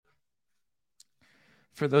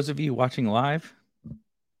For those of you watching live,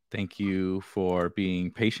 thank you for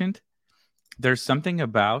being patient. There's something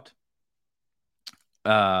about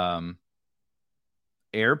AirPods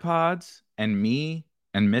and me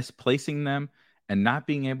and misplacing them and not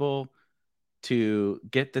being able to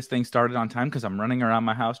get this thing started on time because I'm running around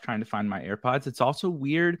my house trying to find my AirPods. It's also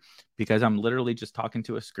weird because I'm literally just talking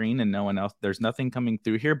to a screen and no one else. There's nothing coming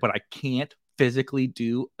through here, but I can't physically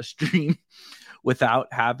do a stream without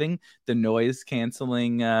having the noise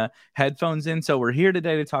canceling headphones in. So we're here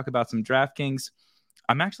today to talk about some DraftKings.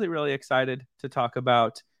 I'm actually really excited to talk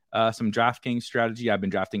about some DraftKings strategy. I've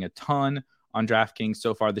been drafting a ton on DraftKings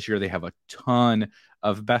so far this year. They have a ton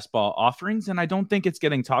of best ball offerings, and I don't think it's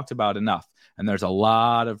getting talked about enough. And there's a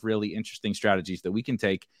lot of really interesting strategies that we can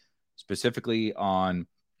take specifically on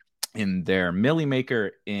in their Millie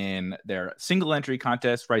Maker, in their single entry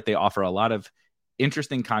contest, right? They offer a lot of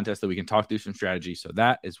interesting contests that we can talk through some strategy. So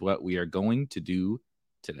that is what we are going to do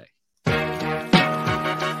today.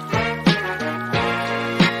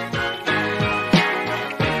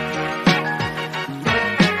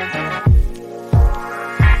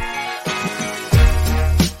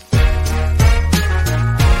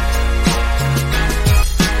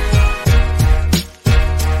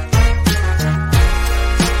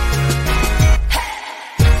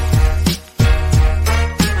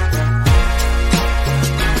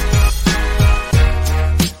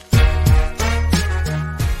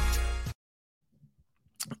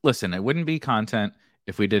 Listen, it wouldn't be content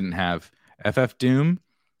if we didn't have FF Doom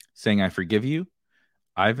saying I forgive you,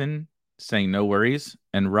 Ivan saying no worries,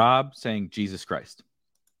 and Rob saying Jesus Christ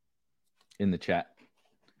in the chat.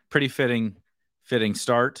 Pretty fitting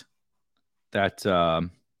start. That well,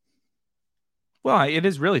 it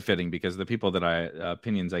is really fitting because the people that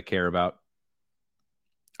opinions I care about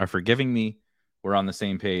are forgiving me. We're on the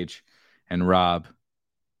same page, and Rob,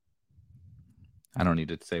 I don't need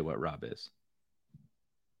to say what Rob is.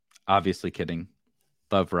 Obviously kidding.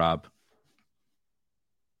 Love Rob.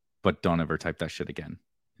 But don't ever type that shit again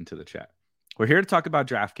into the chat. We're here to talk about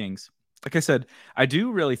DraftKings. Like I said, I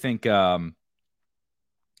do really think, there's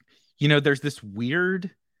this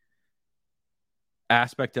weird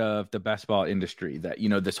aspect of the best ball industry that,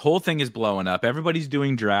 this whole thing is blowing up. Everybody's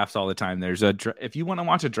doing drafts all the time. If you want to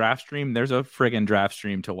watch a draft stream, there's a friggin' draft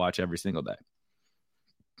stream to watch every single day.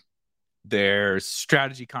 There's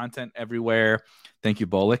strategy content everywhere. Thank you,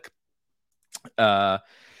 Bullock.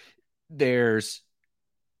 There's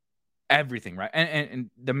everything, right?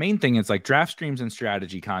 And the main thing is like draft streams and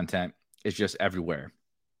strategy content is just everywhere.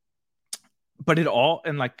 But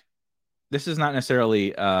this is not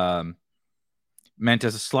necessarily meant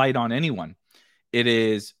as a slight on anyone. It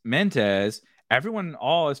is meant as everyone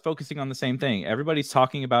all is focusing on the same thing. Everybody's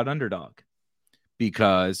talking about Underdog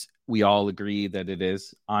because we all agree that it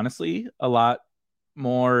is honestly a lot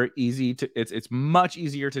more easy to it's much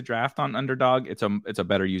easier to draft on Underdog. It's a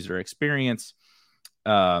better user experience.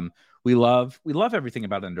 We love everything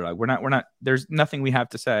about Underdog. We're not there's nothing we have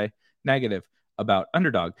to say negative about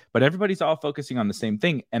Underdog, but everybody's all focusing on the same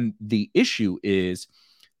thing. And the issue is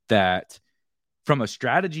that from a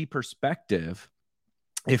strategy perspective,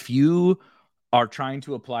 if you are trying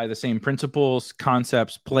to apply the same principles,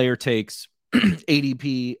 concepts, player takes,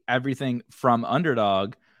 ADP, everything from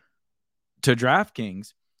Underdog to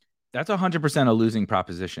DraftKings, that's 100% a losing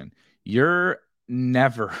proposition. You're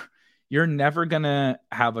never going to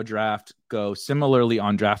have a draft go similarly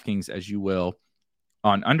on DraftKings as you will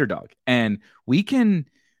on Underdog. And we can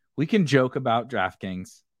joke about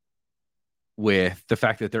DraftKings with the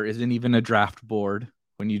fact that there isn't even a draft board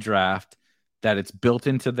when you draft, that it's built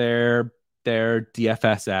into their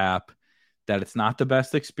DFS app, that it's not the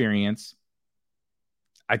best experience.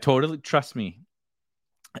 I totally trust me.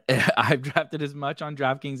 I've drafted as much on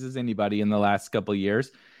DraftKings as anybody in the last couple of years.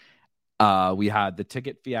 We had the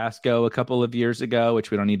ticket fiasco a couple of years ago, which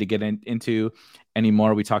we don't need to get into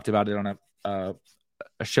anymore. We talked about it on a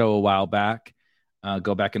show a while back.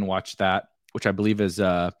 Go back and watch that, which I believe is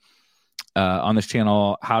on this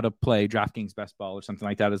channel, How to Play DraftKings Best Ball or something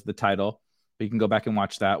like that is the title. But you can go back and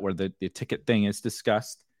watch that where the ticket thing is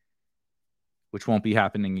discussed, which won't be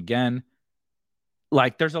happening again.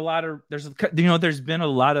 Like there's been a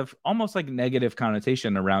lot of almost like negative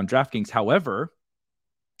connotation around DraftKings. However,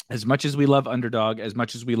 as much as we love Underdog, as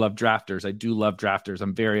much as we love drafters, I do love drafters.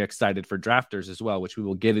 I'm very excited for drafters as well, which we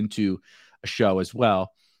will get into a show as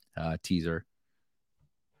well. Teaser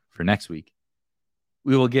for next week.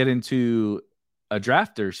 We will get into a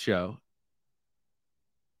drafters show.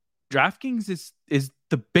 DraftKings is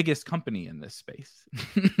the biggest company in this space.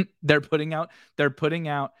 They're putting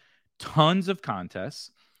out tons of contests.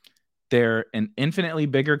 They're an infinitely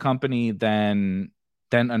bigger company than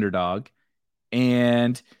than Underdog,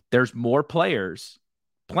 and there's more players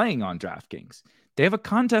playing on DraftKings. They have a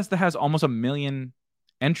contest that has almost 1 million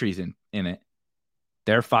entries in it.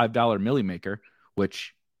 Their $5 Millie Maker,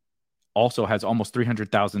 which also has almost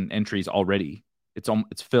 300,000 entries already.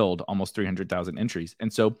 It's filled almost 300,000 entries.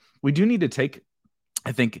 And so we do need to take,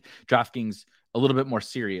 I think, DraftKings a little bit more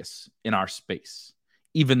serious in our space,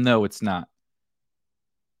 even though it's not,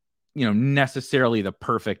 necessarily the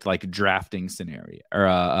perfect like drafting scenario or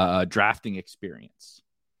a drafting experience.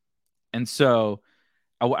 And so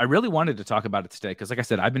I really wanted to talk about it today because, like I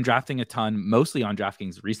said, I've been drafting a ton, mostly on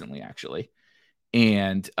DraftKings recently, actually.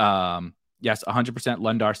 And yes, 100%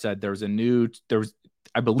 Lundar said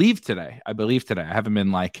I believe today. I haven't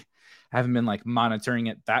been like monitoring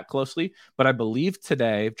it that closely, but I believe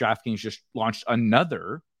today DraftKings just launched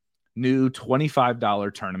another new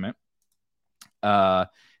 $25 tournament. I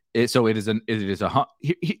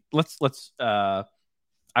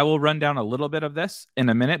will run down a little bit of this in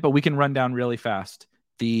a minute, but we can run down really fast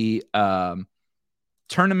the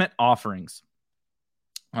tournament offerings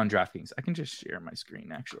on DraftKings. I can just share my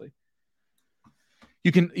screen, actually.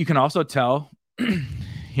 You can also tell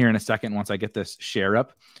here in a second, once I get this share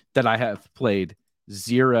up, that I have played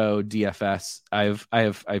 0 DFS.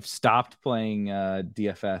 I've stopped playing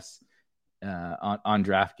DFS on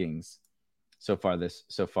DraftKings so far this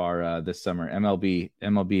summer.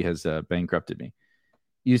 MLB has bankrupted me.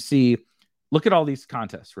 You see, look at all these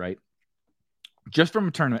contests, right? Just from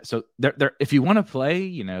a tournament. So there, if you want to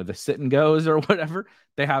play, the sit and goes or whatever,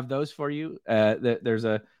 they have those for you. There's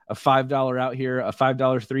a $5 out here, a $5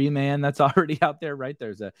 3-man that's already out there, right?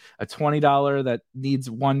 There's a $20 that needs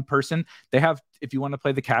one person. They have, if you want to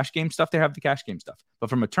play the cash game stuff, they have the cash game stuff. But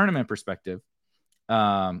from a tournament perspective,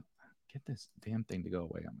 get this damn thing to go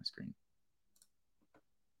away on my screen.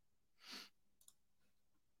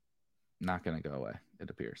 Not going to go away, it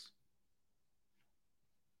appears.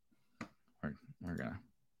 We're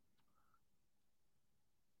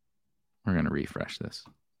gonna refresh this.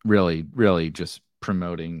 Really, really just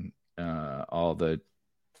promoting all the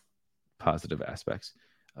positive aspects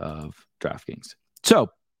of DraftKings. So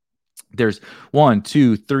there's 1,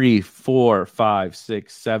 2, 3, 4, 5,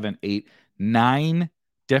 6, 7, 8, 9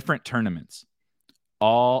 different tournaments,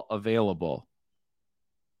 all available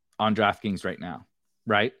on DraftKings right now,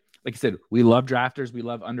 right? Like I said, we love drafters. We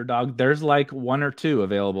love Underdog. There's like 1 or 2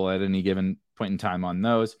 available at any given point in time on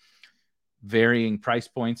those. Varying price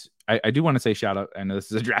points. I do want to say shout out. I know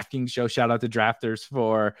this is a DraftKings show. Shout out to Drafters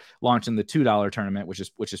for launching the $2 tournament, which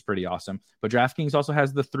is pretty awesome. But DraftKings also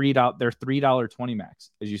has their $3 20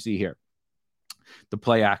 max, as you see here, the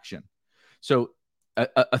play action. So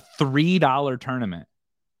a $3 tournament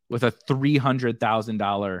with a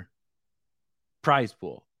 $300,000 prize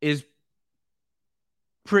pool is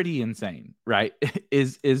pretty insane, right?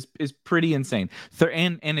 is pretty insane.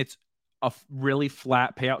 And it's a really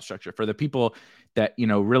flat payout structure for the people that,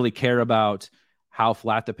 really care about how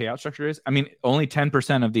flat the payout structure is. I mean, only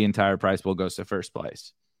 10% of the entire prize pool goes to first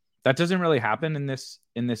place. That doesn't really happen in this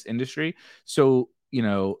industry. So,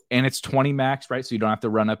 and it's 20 max, right? So you don't have to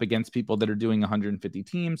run up against people that are doing 150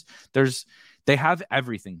 teams. They have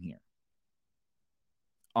everything here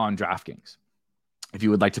on DraftKings. If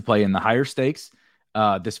you would like to play in the higher stakes,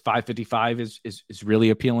 this 555 is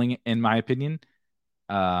really appealing in my opinion.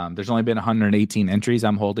 There's only been 118 entries.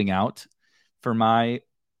 I'm holding out for my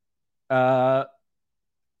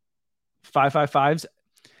 555s.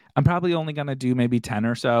 I'm probably only going to do maybe 10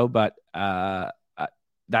 or so, but I'm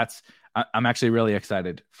actually really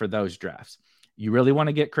excited for those drafts. You really want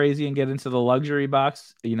to get crazy and get into the luxury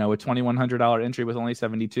box, a $2,100 entry with only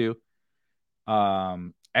 72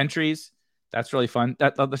 entries. That's really fun.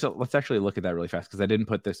 Let's actually look at that really fast because I didn't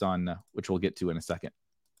put this on, which we'll get to in a second.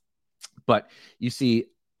 But you see,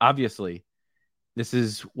 obviously, this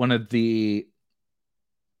is one of the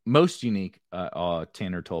most unique.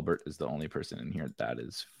 Tanner Tolbert is the only person in here that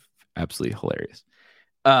is absolutely hilarious.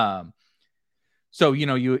 So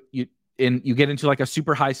you get into like a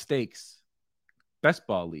super high stakes best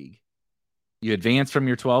ball league. You advance from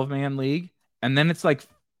your 12-man league, and then it's like,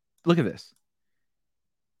 look at this.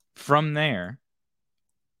 From there,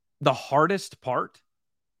 the hardest part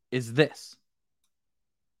is this.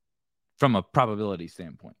 From a probability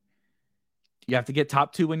standpoint, you have to get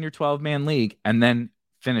top 2 in your 12-man league and then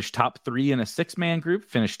finish top 3 in a 6-man group,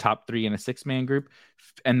 finish top 3 in a 6-man group.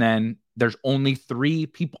 And then there's only 3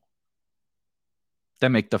 people that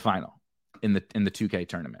make the final in the 2K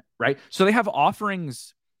tournament, right? So they have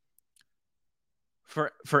offerings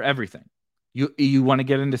for everything. You want to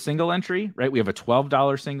get into single entry, right? We have a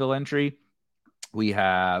 $12 single entry.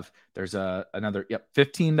 There's another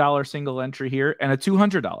 $15 single entry here and a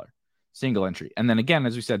 $200 single entry. And then again,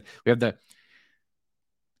 as we said, we have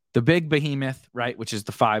the big behemoth, right, which is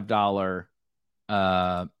the $5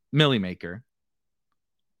 milli maker,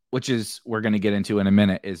 which is, we're going to get into in a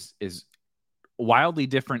minute, is wildly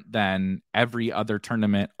different than every other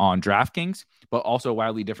tournament on DraftKings, but also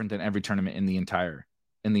wildly different than every tournament in the entire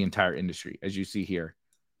industry, as you see here.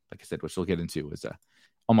 Like I said, which we'll get into, is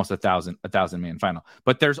almost a thousand man final.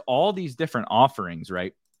 But there's all these different offerings,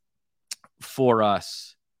 right, for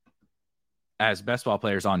us as best ball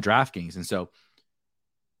players on DraftKings. And so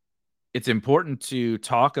it's important to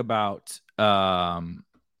talk about.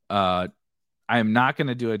 I am not going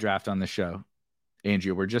to do a draft on the show,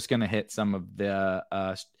 Andrew. We're just going to hit some of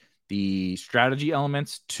the strategy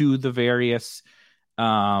elements to the various,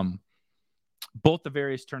 both the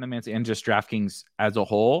various tournaments and just DraftKings as a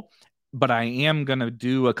whole. But I am going to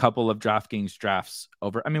do a couple of DraftKings drafts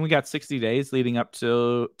over. I mean, we got 60 days leading up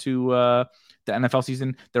to the NFL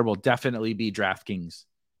season. There will definitely be DraftKings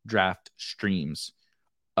draft streams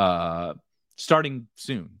starting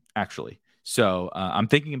soon, actually. So I'm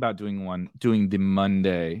thinking about doing the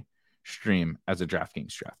Monday stream as a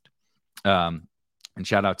DraftKings draft. And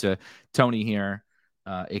shout out to Tony here,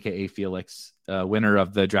 aka Felix, winner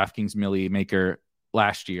of the DraftKings Millie Maker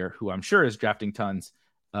last year, who I'm sure is drafting tons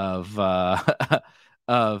of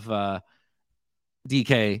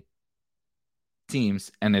DK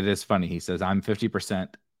teams. And it is funny. He says, I'm 50%.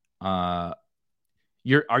 Are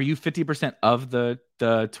you 50% of the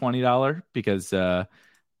 $20? Because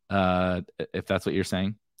if that's what you're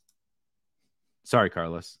saying. Sorry,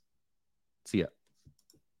 Carlos. See ya.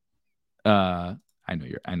 I know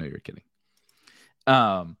you're kidding.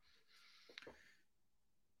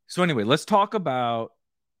 So anyway, let's talk about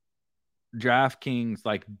DraftKings,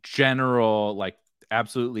 like general, like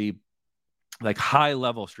absolutely like high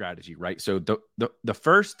level strategy, right? So the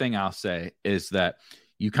first thing I'll say is that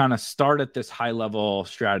you kind of start at this high level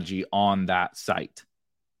strategy on that site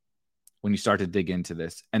when you start to dig into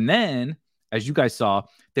this. And then, as you guys saw,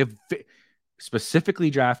 they've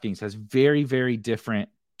specifically DraftKings has very, very different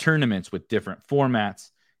tournaments with different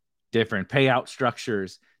formats, different payout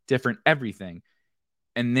structures, different everything.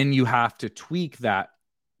 And then you have to tweak that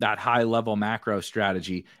high level macro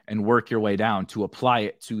strategy and work your way down to apply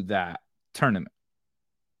it to that tournament.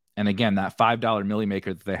 And again, that $5 milli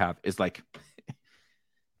maker that they have is like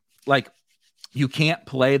you can't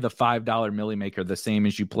play the $5 milli maker the same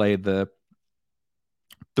as you play the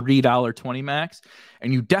 $3 20 max,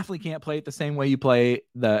 and you definitely can't play it the same way you play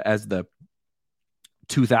as the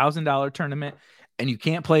 $2,000 tournament, and you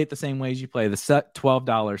can't play it the same way as you play the set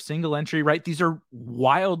 $12 single entry, right? These are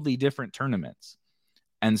wildly different tournaments.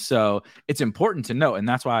 And so it's important to know, and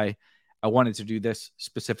that's why I wanted to do this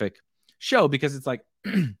specific show, because it's like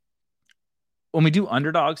when we do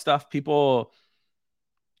underdog stuff, people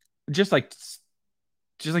just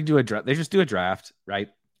do a draft. They just do a draft, right?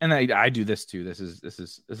 And I do this too. This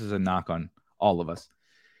is a knock on all of us.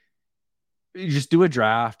 You just do a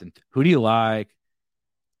draft, and who do you like?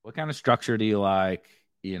 What kind of structure do you like?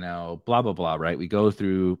 Blah, blah, blah, right? We go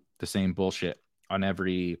through the same bullshit on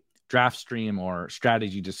every draft stream or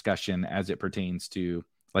strategy discussion as it pertains to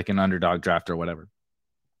like an underdog draft or whatever.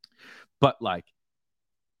 But like,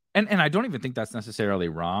 and I don't even think that's necessarily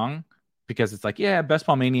wrong, because it's like, yeah, Best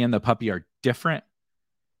Ball Mania and the Puppy are different.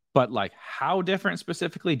 But like, how different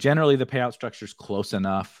specifically? Generally, the payout structure is close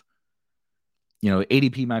enough.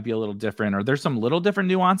 ADP might be a little different, or there's some little different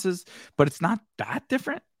nuances, but it's not that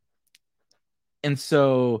different. And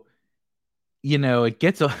so, it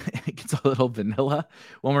gets a little vanilla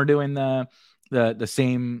when we're doing the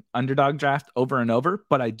same underdog draft over and over.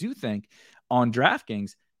 But I do think on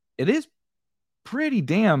DraftKings, it is pretty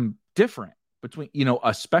damn different between,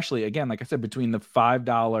 especially again, like I said, between the $5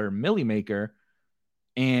 milli maker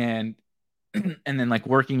and then like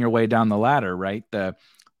working your way down the ladder, right? The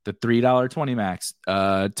 $3 20 max.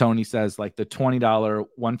 Tony says like the $20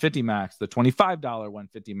 150 max, the $25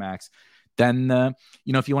 150 max. Then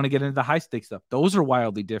if you want to get into the high stakes stuff, those are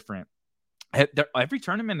wildly different. Every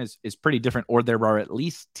tournament is pretty different, or there are at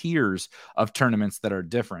least tiers of tournaments that are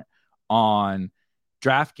different on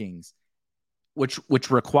DraftKings, which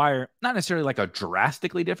require not necessarily like a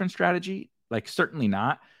drastically different strategy, like certainly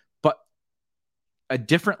not, but a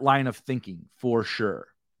different line of thinking for sure.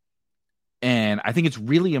 And I think it's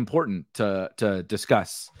really important to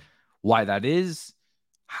discuss why that is,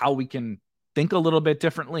 how we can think a little bit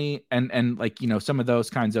differently, and like, some of those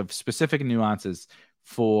kinds of specific nuances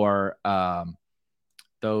for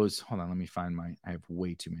those. Hold on, let me find I have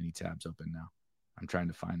way too many tabs open now. I'm trying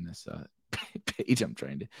to find this page I'm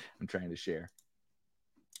trying to share.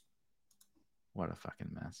 What a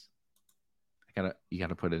fucking mess. You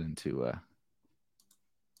gotta put it into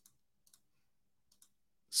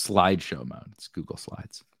slideshow mode. It's Google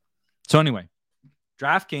Slides. So anyway,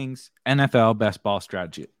 DraftKings NFL best ball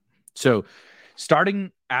strategy. So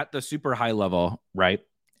starting at the super high level, right?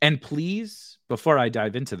 And please, before I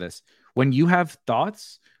dive into this, when you have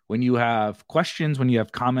thoughts, when you have questions, when you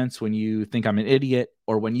have comments, when you think I'm an idiot,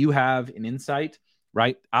 or when you have an insight,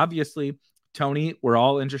 right? Obviously, Tony, we're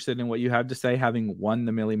all interested in what you have to say, having won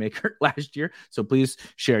the Millie Maker last year. So please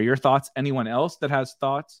share your thoughts. Anyone else that has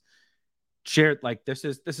thoughts, share. Like this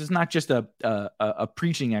is not just a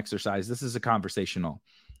preaching exercise. This is a conversational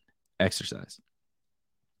exercise.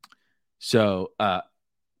 So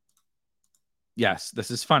yes,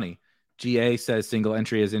 this is funny. GA says single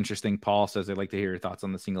entry is interesting. Paul says I'd like to hear your thoughts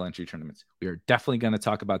on the single entry tournaments. We are definitely going to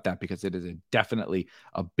talk about that because it is definitely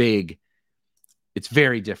a big. It's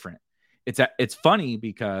very different. It's funny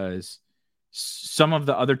because some of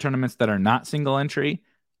the other tournaments that are not single entry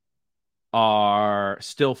are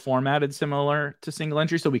still formatted similar to single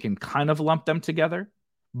entry, so we can kind of lump them together.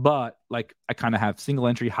 But like I kind of have single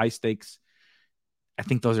entry, high stakes. I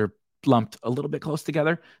think those are lumped a little bit close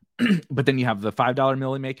together. But then you have the $5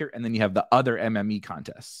 Millie Maker, and then you have the other MME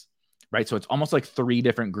contests, right? So it's almost like three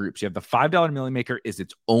different groups. You have the $5 Millie Maker is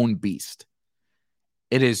its own beast.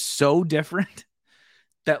 It is so different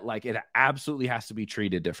that like it absolutely has to be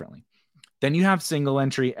treated differently. Then you have single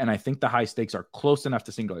entry, and I think the high stakes are close enough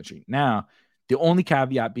to single entry. Now, the only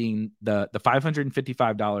caveat being the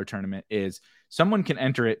 $555 tournament is someone can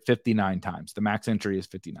enter it 59 times. The max entry is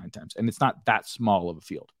 59 times, and it's not that small of a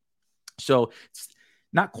field. So it's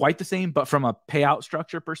not quite the same, but from a payout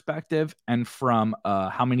structure perspective and from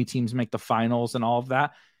how many teams make the finals and all of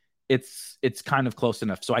that, it's kind of close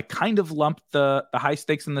enough. So I kind of lumped the high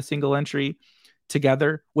stakes and the single entry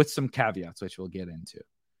together with some caveats, which we'll get into.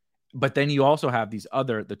 But then you also have these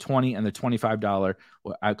other, the $20 and the $25,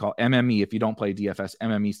 what I call MME. If you don't play DFS,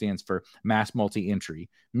 MME stands for mass multi-entry,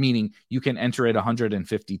 meaning you can enter it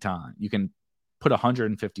 150 times. You can put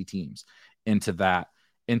 150 teams into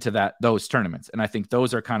those tournaments. And I think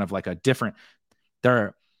those are kind of like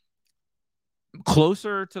they're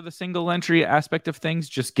closer to the single entry aspect of things,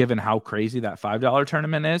 just given how crazy that $5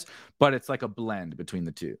 tournament is, but it's like a blend between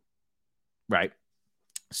the two. Right.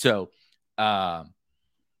 So,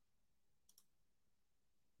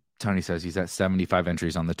 Tony says he's at 75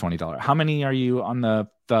 entries on the $20. How many are you on the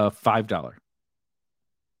 $5?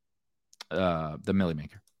 The Millie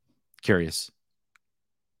Maker. Curious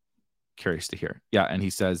to hear. Yeah, and he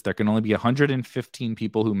says there can only be 115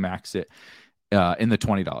 people who max it in the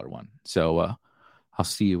 $20 one. So I'll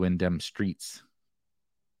see you in them streets.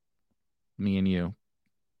 Me and you.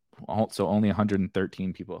 Also only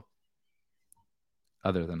 113 people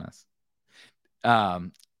other than us.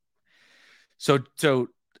 So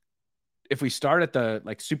if we start at the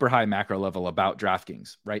like super high macro level about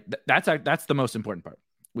DraftKings, right? That's the most important part.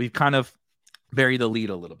 We've kind of buried the lead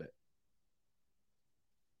a little bit.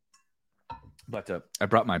 But I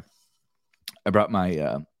brought my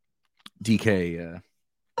DK.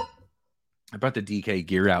 I brought the DK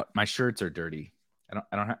gear out. My shirts are dirty. I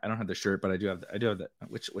don't have the shirt, but I do have the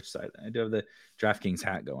which side? I do have the DraftKings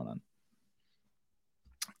hat going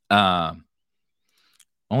on.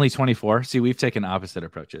 Only 24. See, we've taken opposite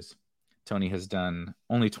approaches. Tony has done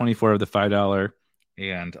only 24 of the $5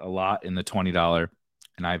 and a lot in the $20,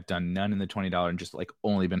 and I've done none in the $20 and just like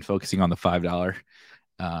only been focusing on the $5.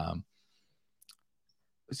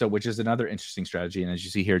 So which is another interesting strategy. And as you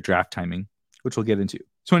see here, draft timing, which we'll get into.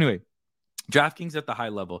 So anyway, DraftKings at the high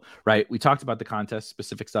level, right? We talked about the contest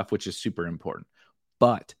specific stuff, which is super important,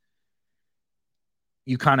 but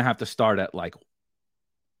you kind of have to start at like,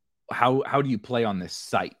 how do you play on this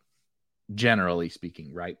site, generally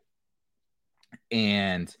speaking, right?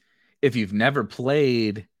 And if you've never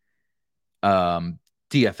played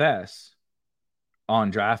DFS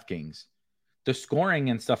on DraftKings, the scoring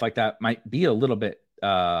and stuff like that might be a little bit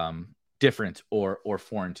different or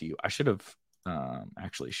foreign to you. I should have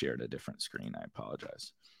actually shared a different screen. I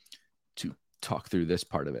apologize, to talk through this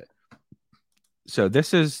part of it. So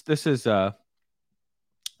this is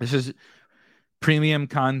premium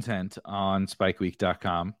content on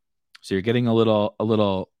spikeweek.com. So you're getting a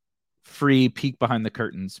little free peek behind the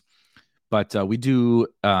curtains. But I do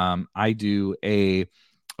what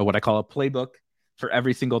I call a playbook for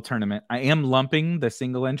every single tournament. I am lumping the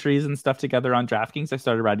single entries and stuff together on DraftKings. I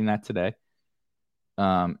started writing that today.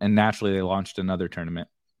 And naturally they launched another tournament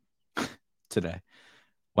today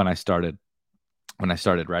when I started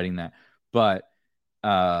writing that. But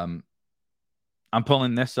I'm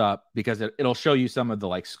pulling this up because it'll show you some of the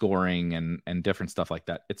like scoring and different stuff like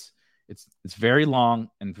that. It's It's very long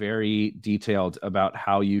and very detailed about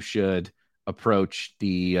how you should approach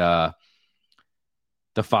the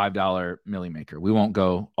 $5 Milly Maker. We won't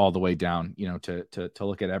go all the way down, to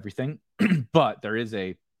look at everything, but there is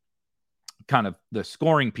a kind of the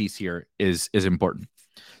scoring piece here is important.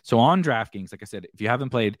 So on DraftKings, like I said, if you haven't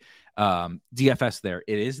played DFS there,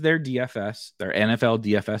 it is their DFS, their NFL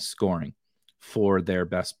DFS scoring for their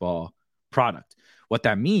best ball product. What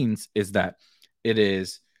that means is that it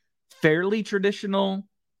is fairly traditional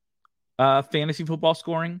fantasy football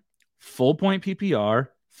scoring, full point PPR,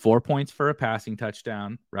 4 points for a passing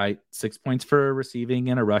touchdown, right? 6 points for a receiving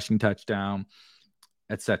and a rushing touchdown,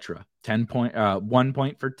 etc. 1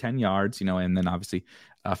 point for 10 yards, and then obviously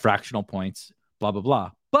fractional points, blah, blah,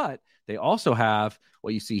 blah. But they also have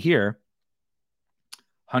what you see here,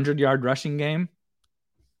 100-yard rushing game.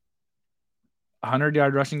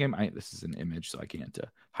 100-yard rushing game. This is an image, so I can't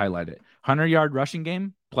highlight it. 100-yard rushing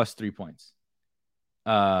game plus 3 points.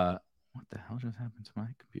 What the hell just happened to my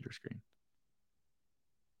computer screen?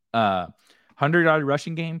 100-yard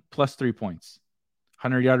rushing game plus 3 points.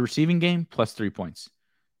 100-yard receiving game plus 3 points.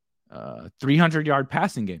 300-yard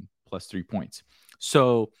passing game plus 3 points.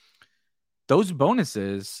 So those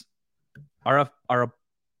bonuses are a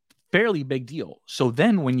fairly big deal. So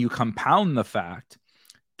then when you compound the fact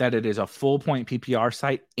that it is a full point PPR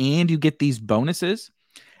site and you get these bonuses,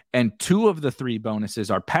 and 2 of the 3 bonuses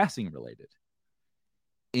are passing related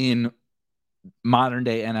in modern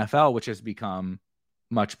day NFL, which has become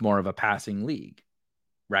much more of a passing league,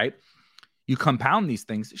 right? You compound these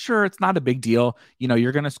things. Sure, it's not a big deal.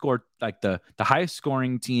 You're going to score like the highest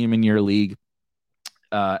scoring team in your league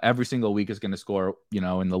every single week is going to score,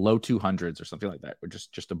 in the low 200s or something like that. Or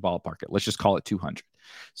just to ballpark it. Let's just call it 200.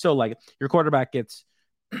 So like your quarterback gets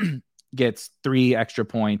 3 extra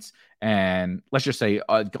points, and let's just say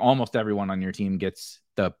almost everyone on your team gets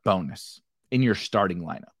the bonus in your starting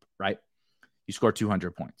lineup, right? You score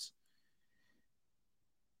 200 points.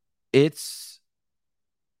 It's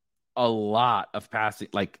a lot of passing.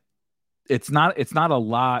 Like it's not a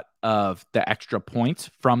lot of the extra points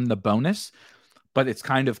from the bonus, but it's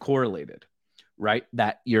kind of correlated, right?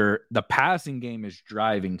 That the passing game is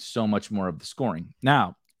driving so much more of the scoring.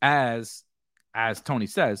 Now, as Tony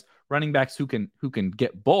says, running backs who can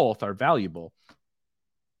get both are valuable.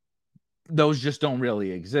 Those just don't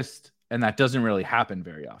really exist, and that doesn't really happen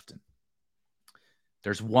very often.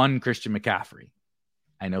 There's one Christian McCaffrey.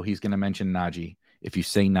 I know he's going to mention Najee. If you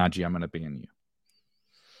say Najee, I'm going to ban you.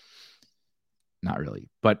 Not really.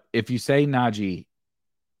 But if you say Najee,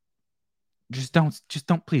 just don't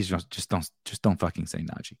fucking say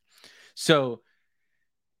Najee. So,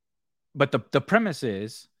 but the premise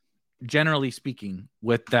is, generally speaking,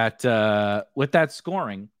 with that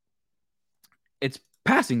scoring, it's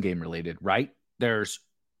passing game related, right? There's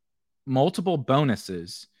multiple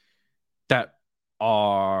bonuses that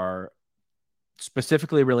are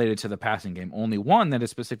specifically related to the passing game. Only one that is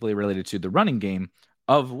specifically related to the running game,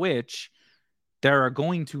 of which there are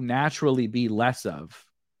going to naturally be less of,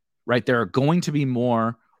 right? There are going to be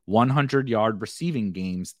more 100-yard receiving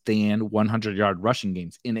games than 100-yard rushing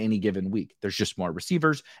games in any given week. There's just more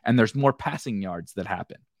receivers, and there's more passing yards that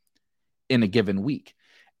happen in a given week.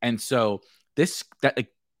 And so this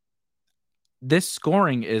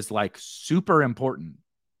scoring is like super important.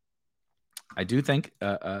 I do think,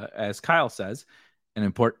 as Kyle says, an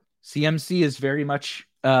important CMC is very much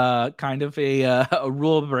kind of a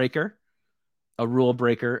rule breaker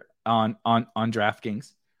on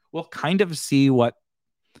DraftKings. We'll kind of see what.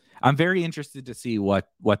 I'm very interested to see what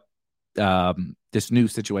this new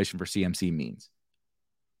situation for CMC means.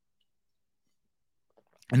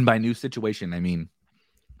 And by new situation, I mean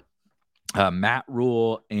Matt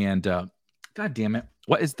Rule and God damn it,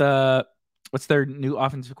 what's their new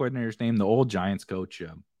offensive coordinator's name? The old Giants coach,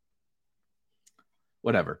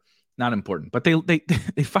 whatever, not important. But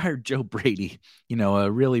they fired Joe Brady,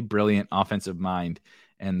 a really brilliant offensive mind,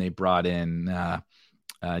 and they brought in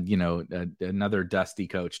another dusty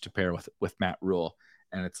coach to pair with Matt Rule,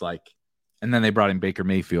 and it's like, and then they brought in Baker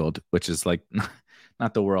Mayfield, which is like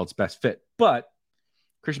not the world's best fit, but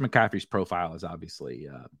Christian McCaffrey's profile is obviously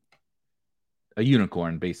a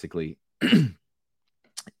unicorn, basically.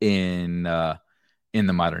 in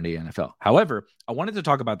the modern day NFL. However, I wanted to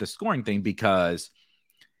talk about the scoring thing because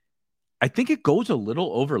I think it goes a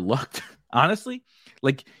little overlooked, honestly.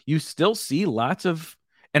 Like you still see lots of,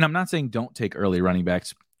 and I'm not saying don't take early running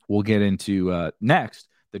backs. We'll get into next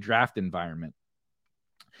the draft environment.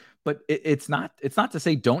 But it's not to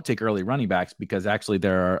say don't take early running backs, because actually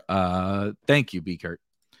there are thank you, B. Kurt.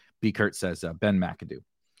 B. Kurt says Ben McAdoo.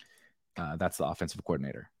 That's the offensive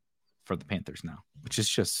coordinator for the Panthers now, which is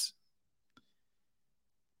just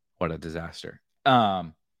What a disaster.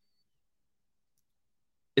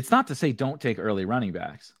 It's not to say don't take early running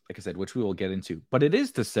backs, like I said, which we will get into, but it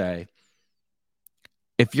is to say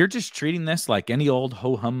if you're just treating this like any old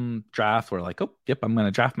ho-hum draft where like, oh, yep, I'm going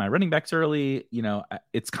to draft my running backs early,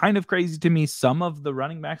 it's kind of crazy to me. Some of the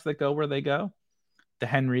running backs that go where they go, the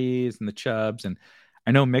Henrys and the Chubbs, and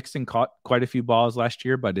I know Mixon caught quite a few balls last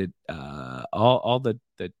year, but all the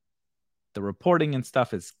reporting and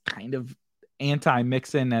stuff is kind of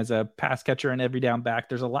anti-Mixon as a pass catcher and every down back.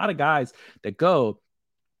 There's a lot of guys that go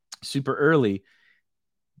super early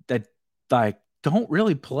that like don't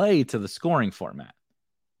really play to the scoring format.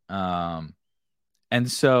 And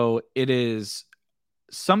so it is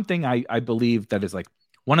something I believe that is like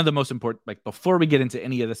one of the most important, like before we get into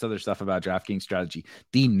any of this other stuff about DraftKings strategy,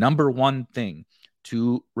 the number one thing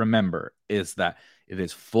to remember is that it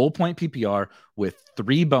is full point PPR with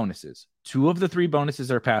 3 bonuses. 2 of the 3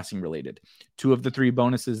 bonuses are passing related. 2 of the 3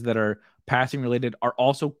 bonuses that are passing related are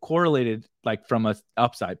also correlated, like from a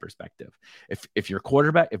upside perspective. If your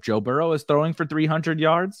quarterback, if Joe Burrow is throwing for 300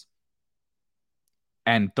 yards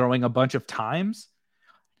and throwing a bunch of times,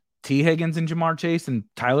 T. Higgins and Jamar Chase and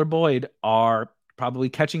Tyler Boyd are probably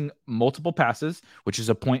catching multiple passes, which is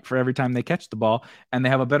a point for every time they catch the ball, and they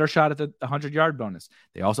have a better shot at the 100-yard bonus.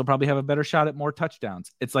 They also probably have a better shot at more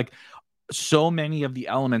touchdowns. It's like so many of the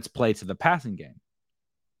elements play to the passing game.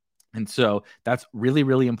 And so that's really,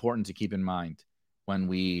 really important to keep in mind when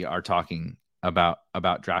we are talking about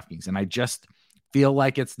DraftKings. And I just feel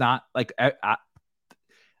like it's not like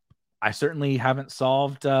I certainly haven't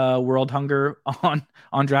solved world hunger on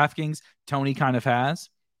DraftKings. Tony kind of has.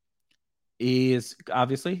 He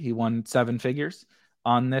won 7 figures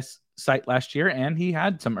on this site last year, and he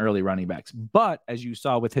had some early running backs. But as you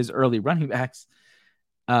saw with his early running backs,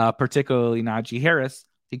 particularly Najee Harris,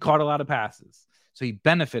 he caught a lot of passes. So he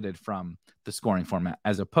benefited from the scoring format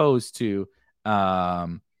as opposed to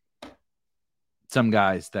some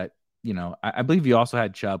guys that, I believe you also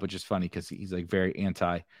had Chubb, which is funny because he's like very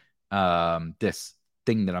anti this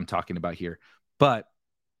thing that I'm talking about here. But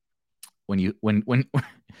when you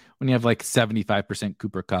have like 75%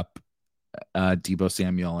 Cooper Kupp, Deebo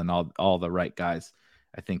Samuel, and all the right guys,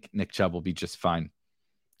 I think Nick Chubb will be just fine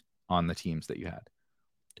on the teams that you had.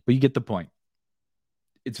 But you get the point.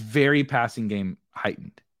 It's very passing game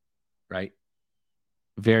heightened, right?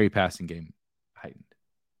 Very passing game heightened.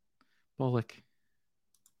 Bullock.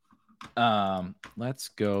 Let's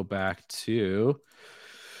go back to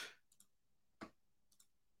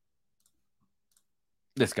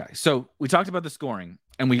this guy. So we talked about the scoring,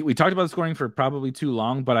 and we talked about the scoring for probably too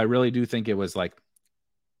long, but I really do think it was like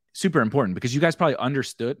super important because you guys probably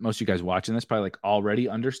understood, most of you guys watching this probably like already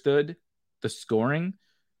understood the scoring,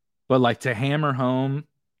 but like to hammer home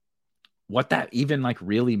what that even like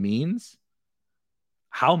really means,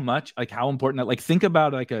 how much, like how important that, like think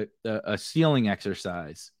about like a ceiling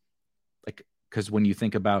exercise, like, because when you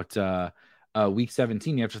think about week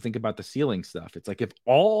 17, you have to think about the ceiling stuff. It's like if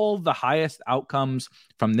all the highest outcomes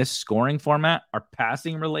from this scoring format are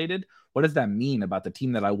passing related, what does that mean about the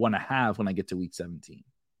team that I want to have when I get to week 17?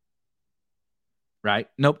 Right?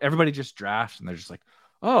 Nope. Everybody just drafts and they're just like,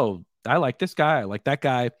 oh, I like this guy. I like that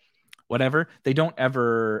guy, whatever. They don't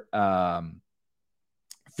ever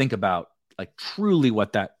think about like truly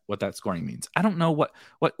what that scoring means. I don't know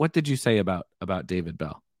what did you say about David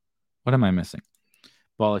Bell? What am I missing?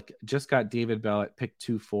 Bullock just got David Bell at pick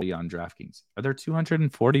 240 on DraftKings. Are there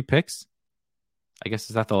 240 picks? I guess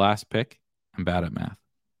is that the last pick? I'm bad at math.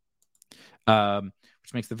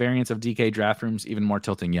 Which makes the variance of DK draft rooms even more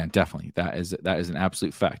tilting. Yeah, definitely. That is an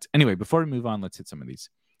absolute fact. Anyway, before we move on, let's hit some of these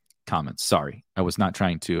comments. Sorry, I was not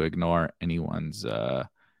trying to ignore anyone's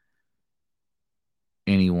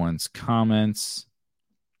comments.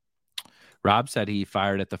 Rob said he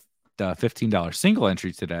fired at the $15 single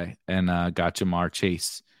entry today and got Jamar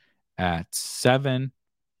Chase at 7.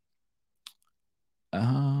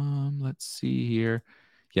 Let's see here.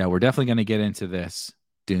 Yeah, we're definitely going to get into this,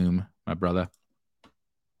 Doom, my brother.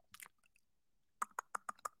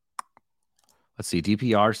 Let's see.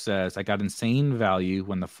 DPR says, I got insane value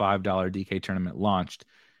when the $5 DK tournament launched,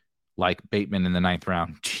 like Bateman in the 9th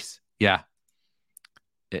round. Jeez. Yeah.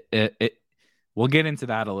 We'll get into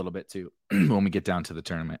that a little bit too when we get down to the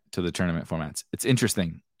tournament formats. It's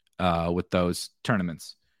interesting with those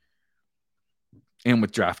tournaments and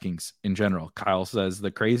with DraftKings in general. Kyle says the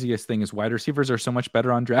craziest thing is wide receivers are so much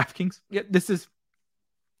better on DraftKings. Yeah, this is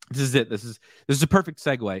it. This is a perfect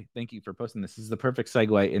segue. Thank you for posting this. This is the perfect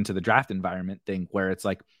segue into the draft environment thing where it's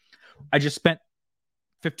like I just spent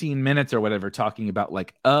 15 minutes or whatever talking about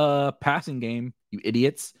like a passing game, you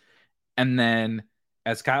idiots. And then,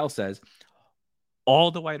 as Kyle says, All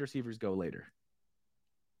the wide receivers go later.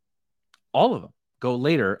 All of them go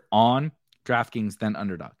later on DraftKings than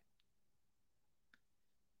Underdog.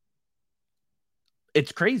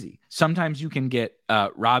 It's crazy. Sometimes you can get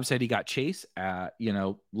Rob said he got Chase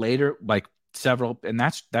later, like several, and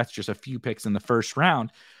that's just a few picks in the first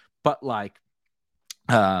round. But like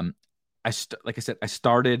I said, I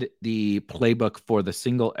started the playbook for the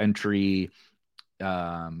single entry /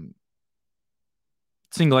 high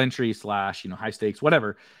stakes,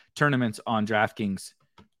 whatever tournaments on DraftKings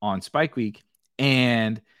on Spike Week.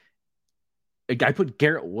 And I put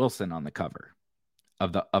Garrett Wilson on the cover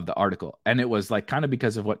of the article. And it was like kind of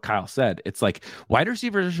because of what Kyle said. It's like wide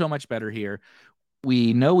receivers are so much better here.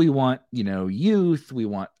 We know we want, youth, we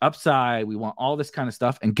want upside, we want all this kind of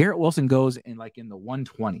stuff. And Garrett Wilson goes in the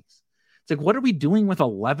 120s. It's like, what are we doing with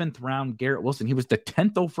 11th round Garrett Wilson? He was the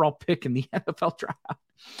 10th overall pick in the NFL draft.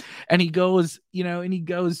 And he goes,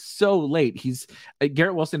 so late.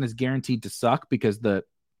 Garrett Wilson is guaranteed to suck because the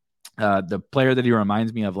player that he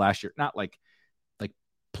reminds me of last year, not like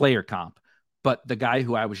player comp, but the guy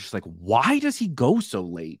who I was just like, why does he go so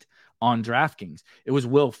late on DraftKings? It was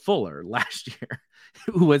Will Fuller last year,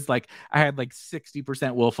 who was like, I had like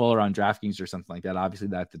 60% Will Fuller on DraftKings or something like that. Obviously,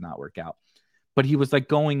 that did not work out. But he was like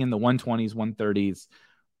going in the 120s, 130s,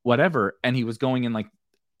 whatever. And he was going in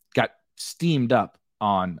got steamed up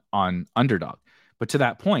on Underdog. But to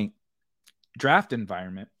that point, draft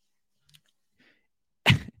environment,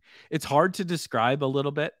 it's hard to describe a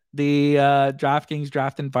little bit the DraftKings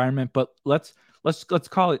draft environment, but let's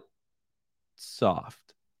call it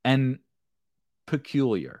soft and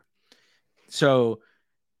peculiar. So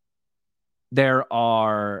there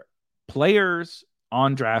are players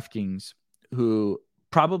on DraftKings who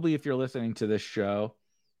probably, if you're listening to this show,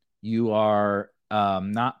 you are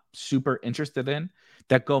not super interested in,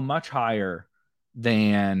 that go much higher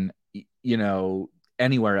than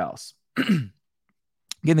anywhere else.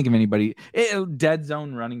 Can't think of anybody. Dead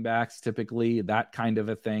zone running backs, typically, that kind of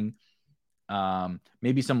a thing.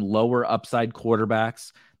 Maybe some lower upside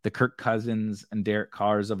quarterbacks, the Kirk Cousins and Derek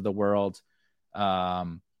Carrs of the world,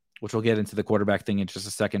 which we'll get into the quarterback thing in just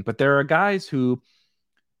a second. But there are guys who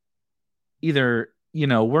either,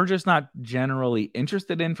 we're just not generally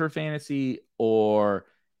interested in for fantasy, or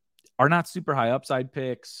are not super high upside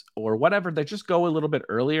picks, or whatever, that just go a little bit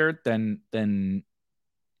earlier than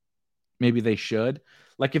maybe they should.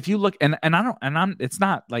 Like if you look, it's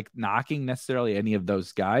not like knocking necessarily any of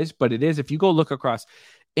those guys, but it is, if you go look across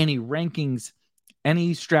any rankings,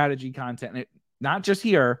 any strategy content, not just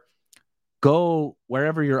here, go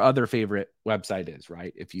wherever your other favorite website is,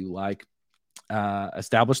 right? If you like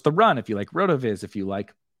Establish the Run, if you like RotoViz, if you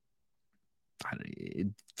like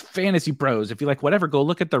Fantasy Pros, if you like whatever, go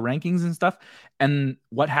look at the rankings and stuff. And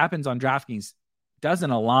what happens on DraftKings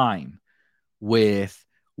doesn't align with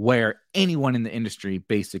where anyone in the industry,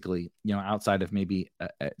 basically, outside of maybe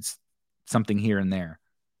something here and there,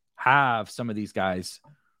 have some of these guys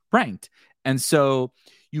ranked. And so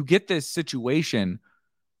you get this situation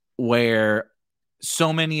where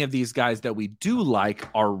so many of these guys that we do like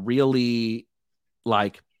are really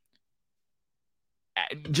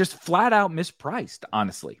just flat out mispriced,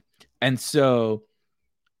 honestly. And so,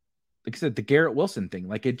 like I said, the Garrett Wilson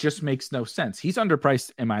thing, it just makes no sense. He's underpriced,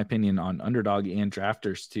 in my opinion, on Underdog and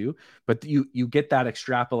Drafters too. But you get that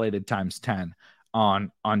extrapolated times 10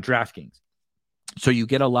 on DraftKings. So you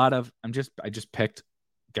get a lot of, I just picked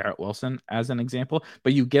Garrett Wilson as an example,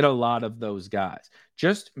 but you get a lot of those guys,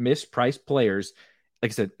 just mispriced players.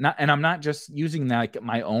 Like I said, I'm not just using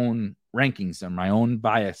my own rankings and my own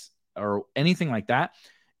bias or anything like that.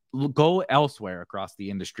 Go elsewhere across the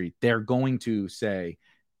industry. They're going to say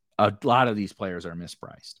a lot of these players are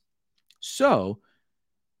mispriced. So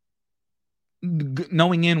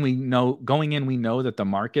going in, we know that the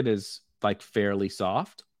market is fairly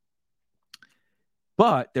soft.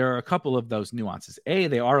 But there are a couple of those nuances.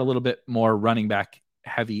 They are a little bit more running back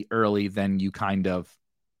heavy early than you kind of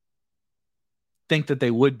think that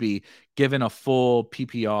they would be, given a full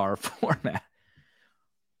PPR format.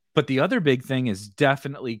 But the other big thing is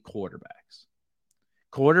definitely quarterbacks.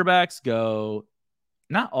 Quarterbacks go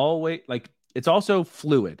not always, it's also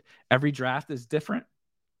fluid. Every draft is different,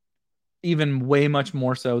 even way much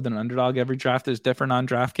more so than Underdog. Every draft is different on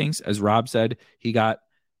DraftKings. As Rob said, he got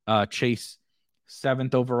Chase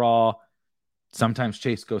 7th overall. Sometimes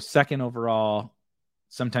Chase goes 2nd overall.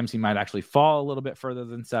 Sometimes he might actually fall a little bit further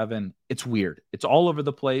than 7. It's weird. It's all over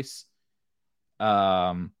the place.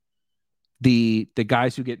 The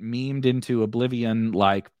guys who get memed into oblivion,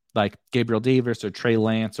 like Gabriel Davis or Trey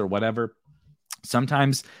Lance or whatever,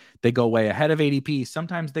 sometimes they go way ahead of ADP.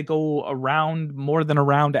 Sometimes they go around more than a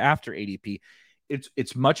round after ADP.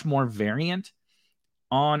 it's much more variant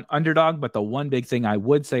on Underdog, but the one big thing I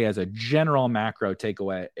would say as a general macro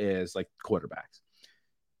takeaway is like quarterbacks.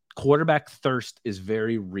 Quarterback thirst is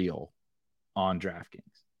very real on DraftKings.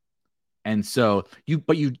 And so you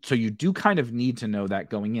do kind of need to know that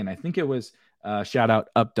going in. I think it was shout out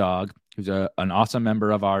Updog, who's an awesome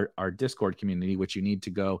member of our Discord community, which you need to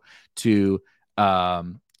go to. We're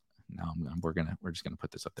just gonna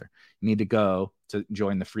put this up there. You need to go to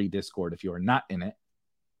join the free Discord. If you are not in it,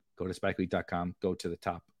 go to spikeweek.com, go to the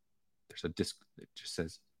top. There's a disc that just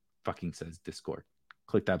says Discord.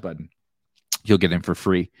 Click that button. You'll get in for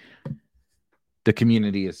free. The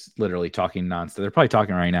community is literally talking nonsense. They're probably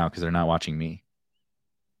talking right now because they're not watching me.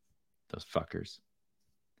 Those fuckers.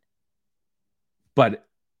 But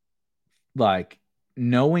like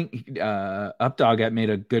knowing Updog made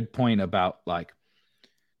a good point about like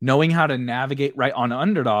knowing how to navigate right on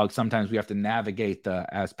Underdog. Sometimes we have to navigate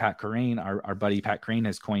as Pat Crane, our buddy Pat Crane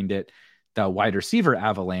has coined it, the wide receiver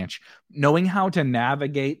avalanche. Knowing how to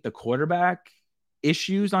navigate the quarterback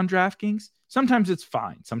issues on DraftKings. Sometimes it's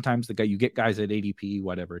fine. Sometimes you get guys at ADP,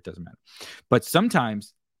 whatever, it doesn't matter. But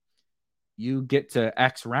sometimes you get to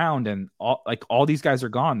X round and all these guys are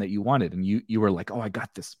gone that you wanted, and you were like, oh, I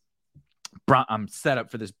got this. I'm set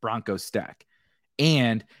up for this Broncos stack,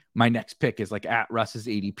 and my next pick is like at Russ's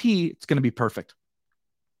ADP. It's going to be perfect.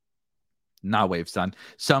 Nah, wave, son.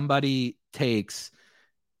 Somebody takes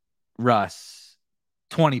Russ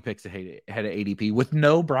 20 picks ahead of ADP with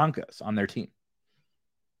no Broncos on their team.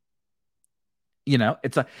 You know,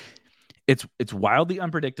 it's wildly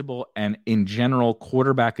unpredictable, and in general,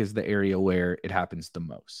 quarterback is the area where it happens the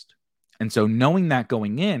most. And so knowing that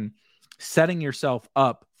going in, setting yourself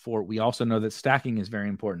up for, we also know that stacking is very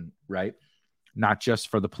important, right? Not just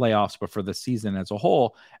for the playoffs, but for the season as a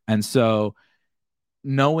whole. And so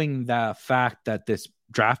knowing the fact that this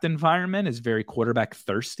draft environment is very quarterback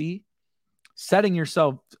thirsty, setting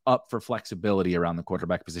yourself up for flexibility around the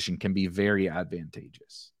quarterback position can be very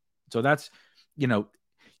advantageous. So that's, you know,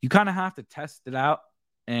 you kind of have to test it out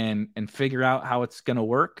and figure out how it's going to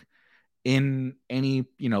work in any,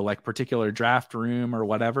 you know, like particular draft room or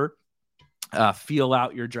whatever. Feel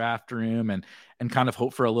out your draft room and kind of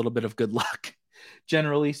hope for a little bit of good luck,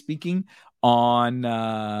 generally speaking, on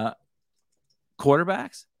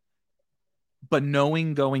quarterbacks. But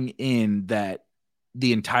knowing going in that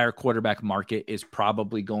the entire quarterback market is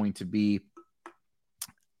probably going to be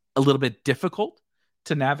a little bit difficult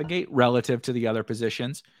to navigate relative to the other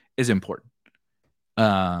positions is important.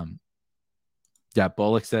 Yeah,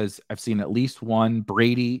 Bullock says, I've seen at least one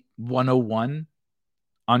Brady 101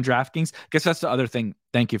 on DraftKings. I guess that's the other thing.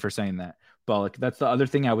 Thank you for saying that, Bullock. That's the other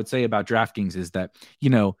thing I would say about DraftKings is that, you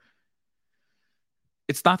know,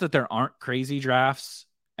 it's not that there aren't crazy drafts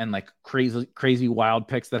and like crazy wild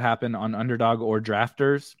picks that happen on Underdog or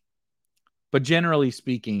Drafters, but generally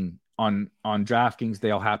speaking, on DraftKings,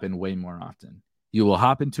 they'll happen way more often. You will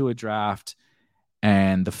hop into a draft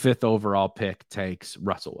and the 5th overall pick takes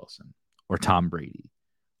Russell Wilson or Tom Brady,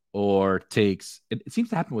 or takes, it seems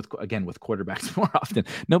to happen with quarterbacks more often.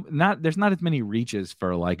 There's not as many reaches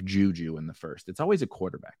for like Juju in the 1st. It's always a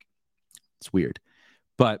quarterback. It's weird,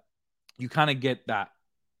 but you kind of get that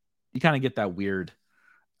weird,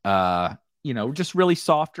 you know, just really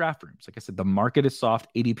soft draft rooms. Like I said, the market is soft.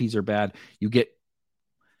 ADPs are bad. You get,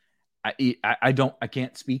 I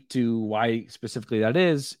can't speak to why specifically that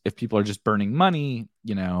is. If people are just burning money,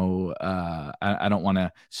 you know, I don't want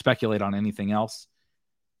to speculate on anything else,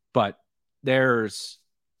 but there's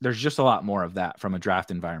just a lot more of that from a draft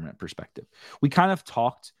environment perspective. We kind of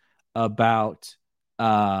talked about,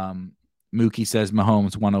 Mookie says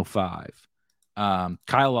Mahomes 105.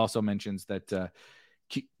 Kyle also mentions that,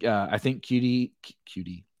 I think QB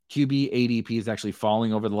ADP is actually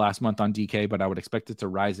falling over the last month on DK, but I would expect it to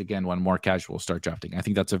rise again when more casuals start drafting. I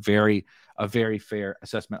think that's a very fair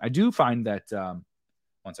assessment. I do find that,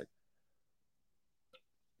 one sec.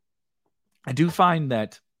 I do find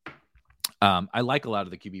that I like a lot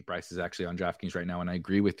of the QB prices actually on DraftKings right now, and I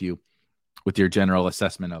agree with you with your general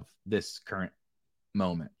assessment of this current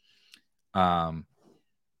moment. Like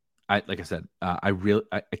I said, I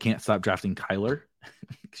can't stop drafting Kyler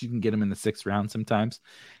because you can get him in the 6th round sometimes.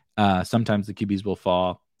 Sometimes the QBs will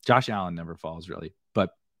fall. Josh Allen never falls really,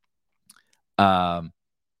 but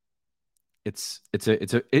it's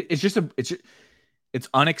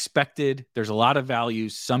unexpected. There's a lot of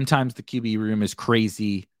values. Sometimes the QB room is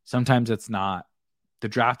crazy. Sometimes it's not. The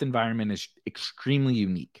draft environment is extremely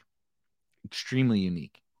unique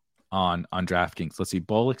on DraftKings. Let's see.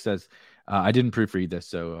 Bullock says, I didn't proofread this,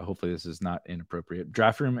 so hopefully this is not inappropriate.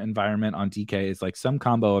 Draft room environment on DK is like some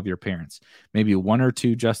combo of your parents. Maybe 1 or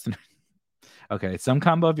 2 Justin. Okay, some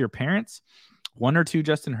combo of your parents, one or two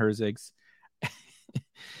Justin Herzigs,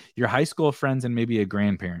 your high school friends, and maybe a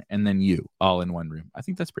grandparent, and then you all in one room. I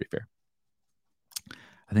think that's pretty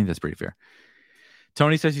fair.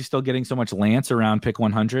 Tony says he's still getting so much Lance around pick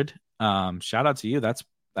 100. Shout out to you. That's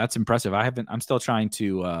impressive. I'm still trying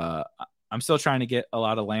to get a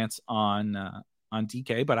lot of Lance on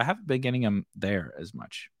DK, but I haven't been getting him there as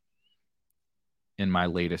much in my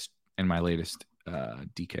latest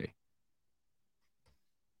DK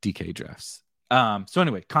drafts. So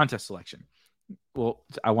anyway, contest selection. Well,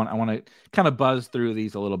 I want to kind of buzz through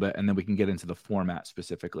these a little bit, and then we can get into the format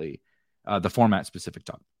specific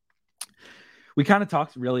talk. We kind of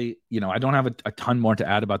talked really, I don't have a ton more to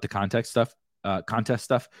add about the contest stuff.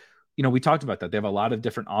 We talked about that. They have a lot of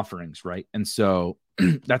different offerings, right? And so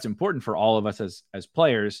that's important for all of us as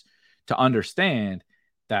players to understand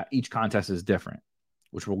that each contest is different,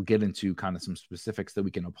 which we'll get into kind of some specifics that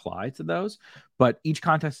we can apply to those. But each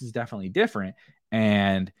contest is definitely different.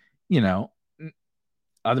 And,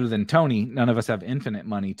 other than Tony, none of us have infinite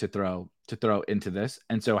money to throw into this.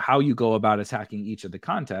 And so how you go about attacking each of the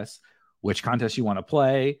contests, which contest you want to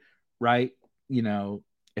play, right?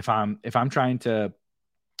 If I'm trying to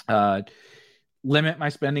limit my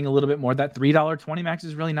spending a little bit more, that $3 20 max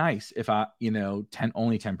is really nice. If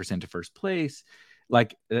only 10% to first place,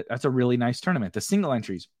 like that's a really nice tournament. The single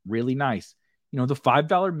entry is really nice. The $5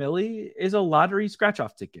 milli is a lottery scratch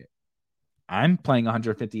off ticket. I'm playing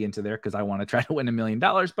 150 into there because I want to try to win $1 million,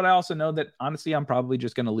 but I also know that honestly, I'm probably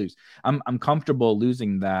just going to lose. I'm comfortable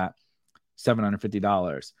losing that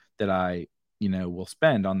 $750 that I, will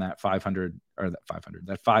spend on that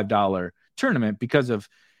that $5 tournament because of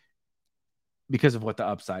what the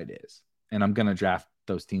upside is. And I'm going to draft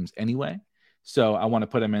those teams anyway. So I want to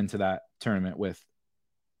put them into that tournament with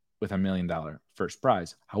 $1 million first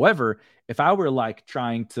prize. However, if I were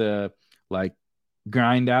trying to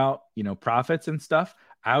grind out, profits and stuff,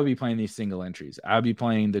 I would be playing these single entries. I would be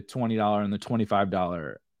playing the $20 and the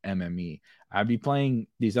 $25 MME. I'd be playing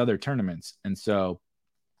these other tournaments. And so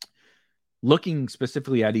looking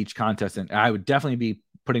specifically at each contest, and I would definitely be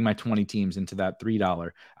putting my 20 teams into that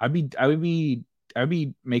 $3. I would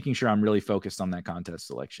be making sure I'm really focused on that contest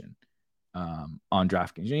selection on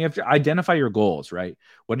DraftKings. You have to identify your goals, right?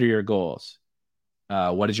 What are your goals?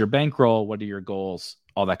 What is your bankroll? What are your goals?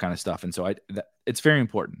 All that kind of stuff. And so it's very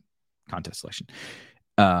important. Contest selection.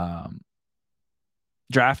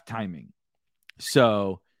 Draft timing.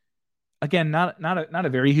 So again, not a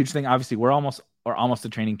very huge thing. Obviously, we're almost to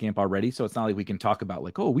training camp already, so it's not like we can talk about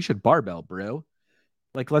we should barbell, bro.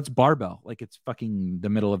 Let's barbell. It's fucking the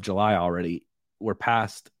middle of July already. We're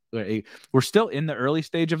still in the early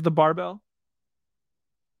stage of the barbell.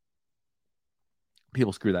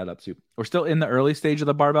 People screw that up too. We're still in the early stage of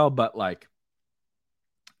the barbell, but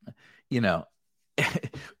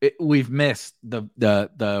we've missed the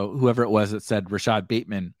whoever it was that said Rashad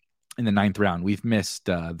Bateman in the 9th round. We've missed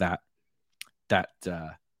that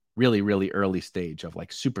really, really early stage of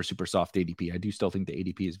super, super soft ADP. I do still think the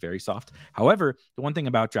ADP is very soft. However, the one thing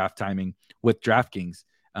about draft timing with DraftKings,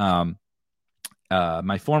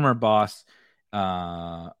 my former boss, who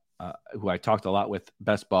I talked a lot with,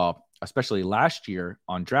 Best Ball, especially last year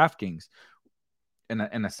on DraftKings,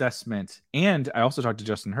 an assessment. And I also talked to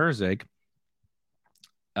Justin Herzig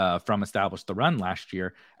from Establish the Run last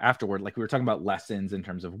year afterward. We were talking about lessons in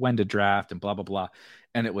terms of when to draft and blah, blah, blah.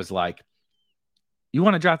 And it was you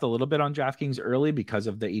want to draft a little bit on DraftKings early because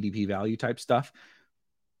of the ADP value type stuff.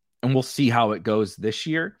 And we'll see how it goes this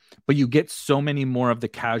year. But you get so many more of the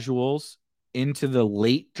casuals into the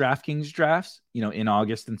late DraftKings drafts, in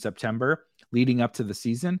August and September leading up to the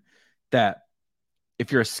season, that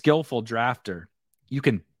if you're a skillful drafter, you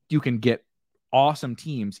can get awesome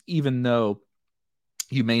teams, even though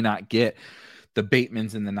you may not get the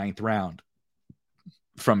Batemans in the 9th round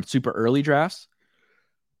from super early drafts.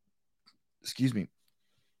 Excuse me.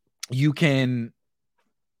 You can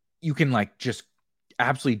just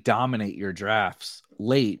absolutely dominate your drafts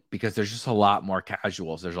late because there's just a lot more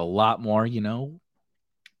casuals. There's a lot more, Joe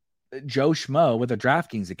Schmo with a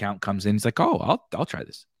DraftKings account comes in. He's like, oh, I'll try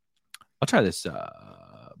this. I'll try this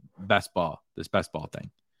best ball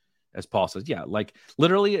thing. As Paul says, yeah,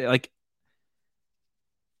 literally,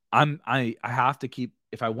 I have to keep,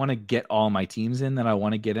 if I want to get all my teams in that I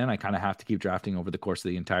want to get in, I kind of have to keep drafting over the course of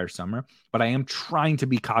the entire summer. But I am trying to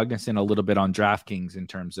be cognizant a little bit on DraftKings in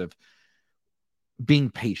terms of being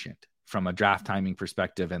patient from a draft timing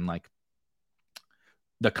perspective, and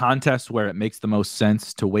the contest where it makes the most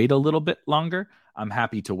sense to wait a little bit longer, I'm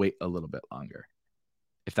happy to wait a little bit longer.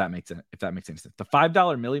 If that makes any sense. The $5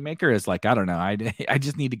 milli maker is I don't know. I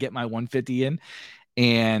just need to get my 150 in,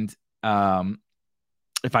 and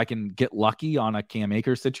If I can get lucky on a Cam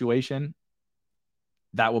Akers situation,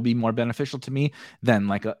 that will be more beneficial to me than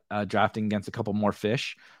like a drafting against a couple more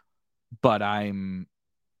fish. But I'm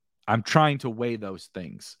trying to weigh those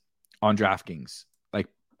things on DraftKings like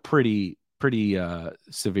pretty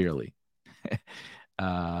severely.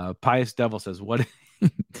 Pious Devil says, what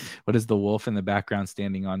is the wolf in the background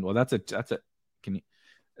standing on? Well, that's a chair.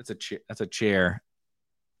 That's a chair.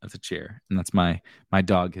 And that's my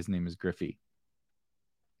dog. His name is Griffey.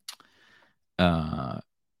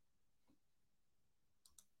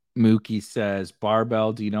 Mookie says,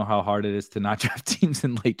 Barbell, do you know how hard it is to not draft teams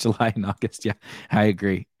in late July and August? Yeah, I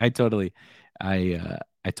agree. I totally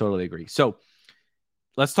agree. So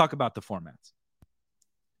let's talk about the formats.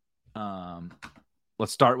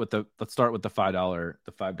 Let's start with the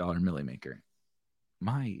 $5 Millie Maker.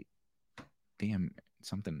 My damn,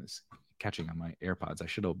 something is catching on my AirPods. I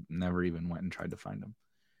should have never even went and tried to find them.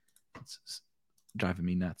 It's driving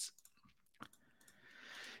me nuts.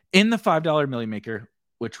 In the $5 Millie Maker,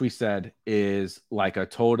 which we said is like a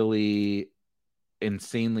totally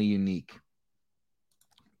insanely unique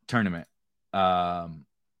tournament. As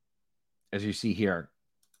you see here,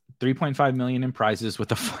 3.5 million in prizes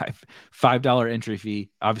with a $5 entry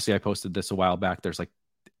fee. Obviously, I posted this a while back. There's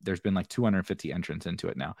been like 250 entrants into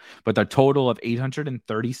it now, but the total of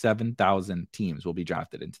 837,000 teams will be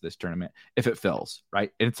drafted into this tournament if it fills,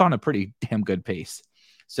 right? And it's on a pretty damn good pace.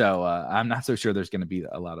 So I'm not so sure there's going to be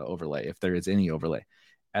a lot of overlay, if there is any overlay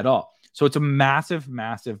at all. So it's a massive,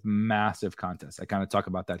 massive, massive contest. I kind of talk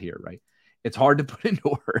about that here, right? It's hard to put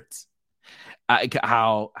into words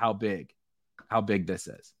how big this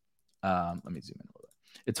is. Let me zoom in a little bit.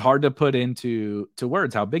 It's hard to put into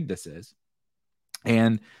words how big this is,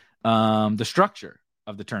 and the structure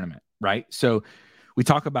of the tournament, right? So we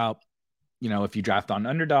talk about, if you draft on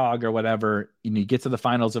underdog or whatever, you get to the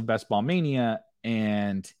finals of Best Ball Mania,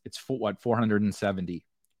 and it's 470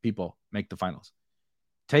 people make the finals.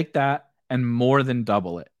 Take that and more than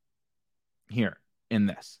double it here in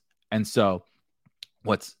this. And so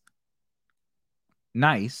what's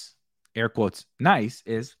nice, air quotes nice,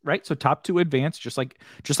 is right. So top 2 advance, just like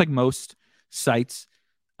most sites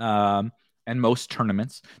and most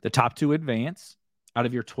tournaments, the top 2 advance out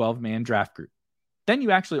of your 12-man draft group. Then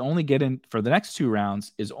you actually only get in for the next 2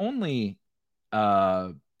 rounds is only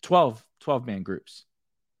 12-man groups.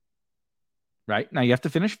 Right? Now you have to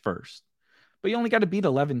finish first, but you only got to beat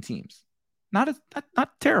 11 teams. Not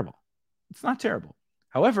terrible. It's not terrible.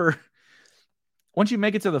 However, once you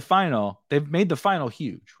make it to the final, they've made the final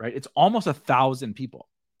huge, right? It's almost 1,000 people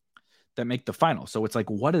that make the final. So it's like,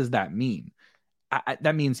 what does that mean?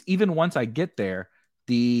 That means even once I get there,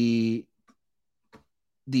 the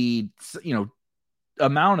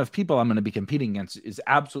amount of people I'm going to be competing against is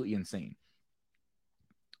absolutely insane.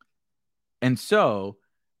 And so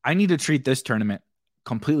I need to treat this tournament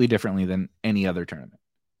completely differently than any other tournament.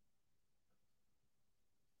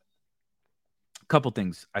 A couple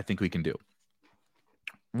things I think we can do.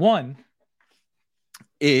 One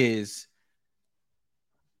is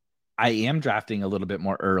I am drafting a little bit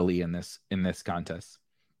more early in this contest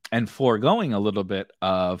and foregoing a little bit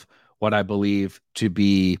of what I believe to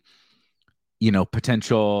be,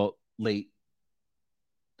 potential late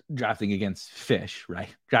drafting against fish,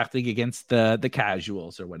 right? Drafting against the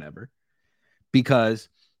casuals or whatever, because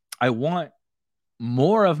I want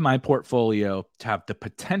more of my portfolio to have the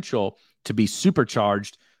potential to be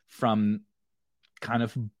supercharged from kind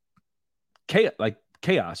of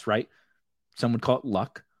chaos, right? Some would call it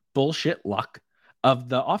luck, bullshit luck of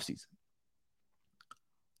the offseason.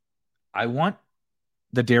 I want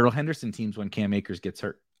the Darrell Henderson teams when Cam Akers gets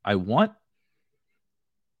hurt. I want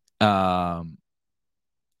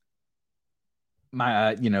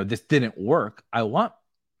this didn't work. I want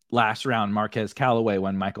last round Marquez Callaway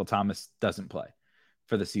when Michael Thomas doesn't play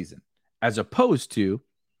for the season, as opposed to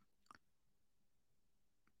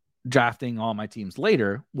drafting all my teams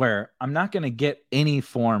later where I'm not going to get any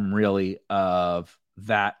form really of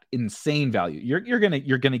that insane value. You're going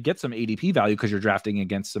to get some ADP value because you're drafting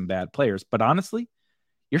against some bad players, but honestly,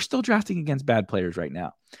 you're still drafting against bad players right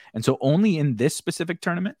now. And so only in this specific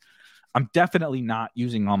tournament, I'm definitely not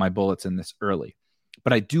using all my bullets in this early,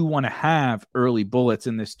 but I do want to have early bullets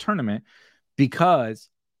in this tournament because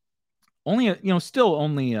still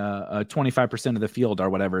only 25% of the field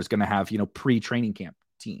or whatever is going to have, pre-training camp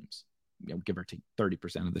teams, give or take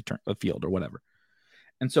 30% of the field or whatever.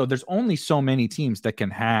 And so there's only so many teams that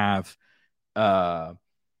can have that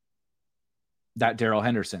Darrell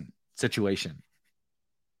Henderson situation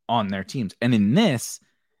on their teams. And in this,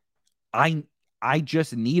 I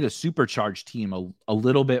just need a supercharged team a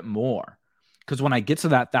little bit more Because when I get to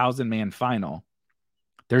that 1,000-man final,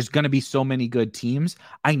 there's going to be so many good teams.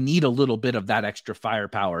 I need a little bit of that extra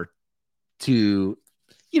firepower to,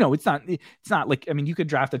 it's not like, I mean, you could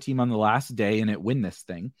draft a team on the last day and it win this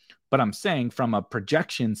thing. But I'm saying from a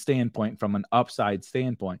projection standpoint, from an upside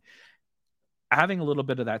standpoint, having a little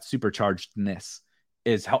bit of that superchargedness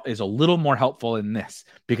is a little more helpful in this,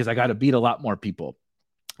 because I got to beat a lot more people.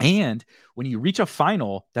 And when you reach a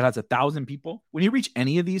final that has 1,000 people, when you reach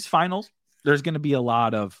any of these finals, there's going to be a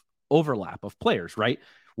lot of overlap of players, right?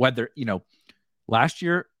 Whether, last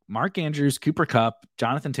year, Mark Andrews, Cooper Kupp,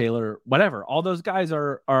 Jonathan Taylor, whatever, all those guys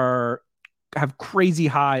have crazy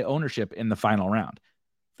high ownership in the final round.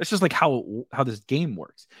 That's just like how this game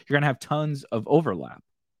works. You're going to have tons of overlap.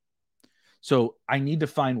 So I need to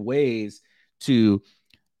find ways to,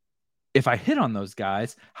 if I hit on those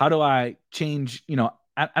guys, how do I change?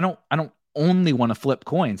 I don't only want to flip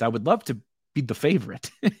coins. I would love to be the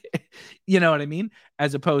favorite. You know what I mean?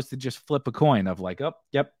 As opposed to just flip a coin of like, oh,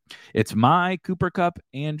 yep, it's my Cooper Kupp,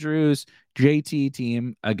 Andrews, JT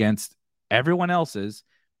team against everyone else's,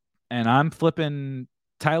 and I'm flipping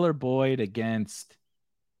Tyler Boyd against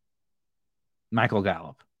Michael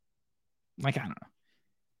Gallup. Like, I don't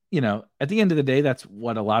know. At the end of the day, that's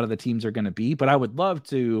what a lot of the teams are going to be. But I would love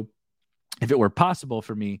to, if it were possible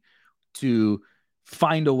for me, to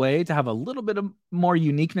find a way to have a little bit of more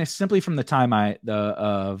uniqueness simply from the time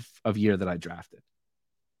of year that I drafted.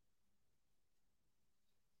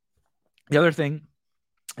 The other thing,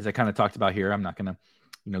 as I kind of talked about here, I'm not going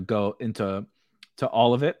to, go into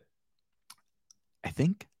all of it. I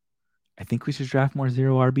think we should draft more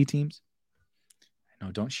 0 RB teams.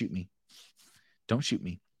 No, don't shoot me. Don't shoot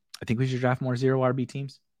me. I think we should draft more 0 RB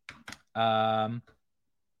teams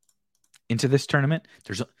into this tournament.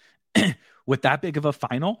 There's with that big of a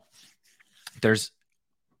final, there's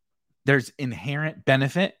inherent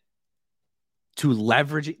benefit to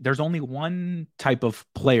leverage. There's only one type of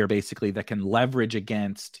player basically that can leverage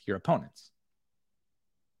against your opponents,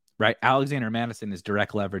 right? Alexander Mattison is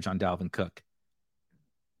direct leverage on Dalvin Cook.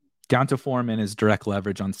 D'Onta Foreman is direct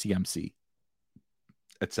leverage on CMC,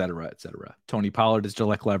 et cetera, et cetera. Tony Pollard is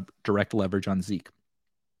direct leverage on Zeke.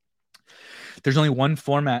 There's only one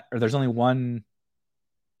format, or there's only one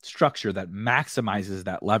structure that maximizes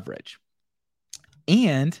that leverage.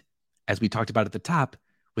 And as we talked about at the top,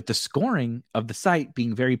 with the scoring of the site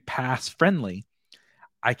being very pass friendly,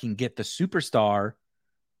 I can get the superstar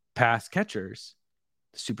pass catchers,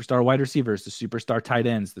 the superstar wide receivers, the superstar tight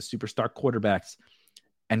ends, the superstar quarterbacks,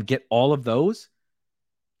 and get all of those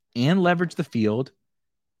and leverage the field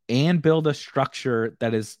and build a structure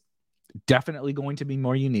that is definitely going to be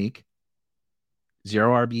more unique.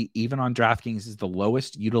 0 RB, even on DraftKings, is the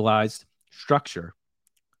lowest utilized structure.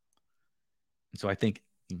 And so I think,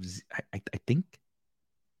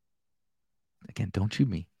 again, don't shoot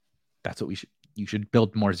me. That's what you should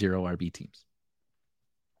build more 0 RB teams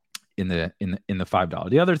in the $5.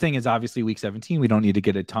 The other thing is obviously week 17. We don't need to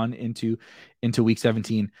get a ton into week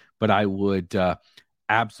 17, but I would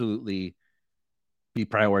absolutely be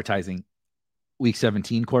prioritizing week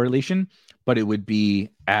 17 correlation, but it would be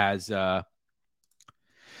as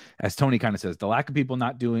Tony kind of says, the lack of people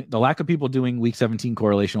doing week 17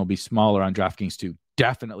 correlation will be smaller on DraftKings too.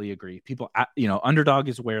 Definitely agree. People, Underdog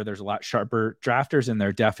is where there's a lot sharper drafters, and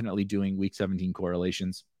they're definitely doing week 17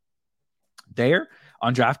 correlations. There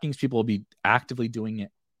on DraftKings, people will be actively doing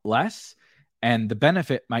it less, and the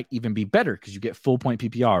benefit might even be better because you get full point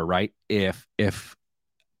PPR, right? If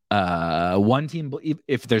one team,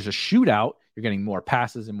 if there's a shootout, you're getting more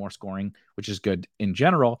passes and more scoring, which is good in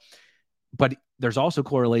general. But there's also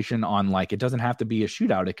correlation on, like, it doesn't have to be a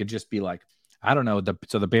shootout. It could just be like, I don't know.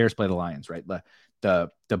 So the Bears play the Lions, right?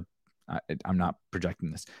 I'm not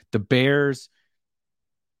projecting this. The Bears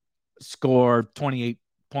score 28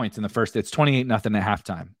 points in the first. It's 28-0 at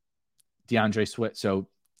halftime. DeAndre Swift. So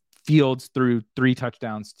Fields threw 3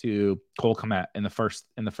 touchdowns to Cole Kmet in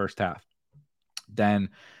the first half.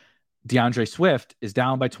 Then DeAndre Swift is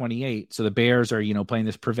down by 28. So the Bears are, playing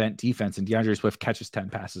this prevent defense, and DeAndre Swift catches 10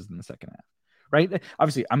 passes in the second half, right?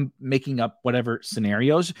 Obviously, I'm making up whatever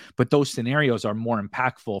scenarios, but those scenarios are more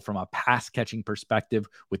impactful from a pass catching perspective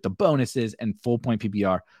with the bonuses and full point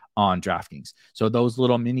PPR on DraftKings. So those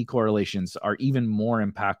little mini correlations are even more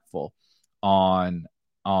impactful on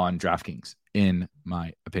DraftKings, in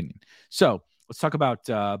my opinion. So let's talk about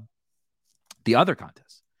the other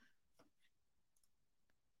contests.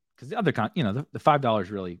 Because the other the $5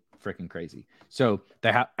 is really freaking crazy. So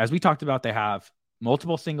they have, as we talked about, they have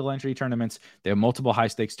multiple single entry tournaments. They have multiple high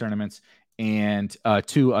stakes tournaments and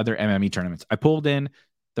 2 other MME tournaments. I pulled in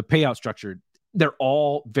the payout structure. They're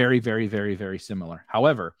all very, very, very, very similar.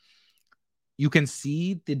 However, you can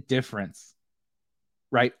see the difference,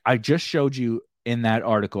 right? I just showed you in that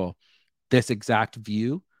article this exact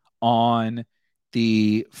view on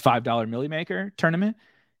the $5 Milli Maker tournament,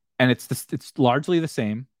 and it's largely the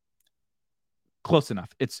same. Close enough.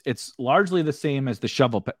 It's largely the same as the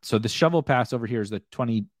shovel. So the shovel pass over here is the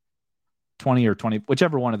 20 or 20,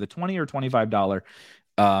 whichever one of the $20 or $25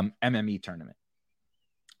 MME tournament.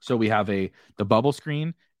 So we have the bubble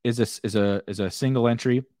screen is a single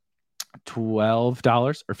entry,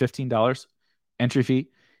 $12 or $15 entry fee.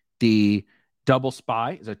 The double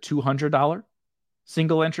spy is a $200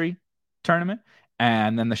 single entry tournament.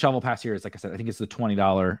 And then the shovel pass here is, like I said, I think it's the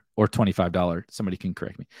 $20 or $25. Somebody can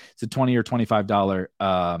correct me. It's a $20 or $25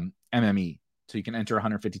 MME. So you can enter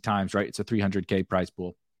 150 times, right? It's a 300K prize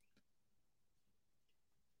pool.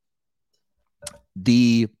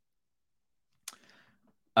 The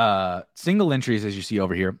single entries, as you see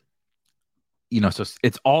over here, so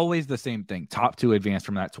it's always the same thing. Top 2 advance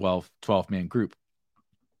from that 12-man group.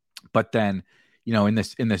 But then, in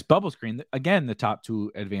this bubble screen, again, the top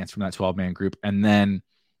 2 advance from that 12-man group, and then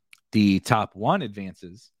the top 1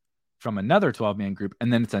 advances from another 12-man group,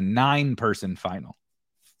 and then it's a 9-person final.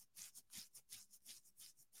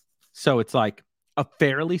 So it's like a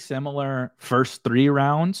fairly similar first 3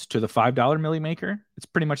 rounds to the $5 Milli Maker. It's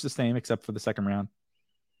pretty much the same except for the second round.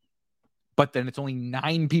 But then it's only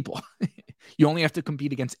 9 people. You only have to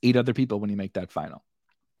compete against 8 other people when you make that final.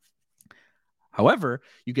 However,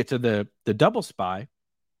 you get to the double spy,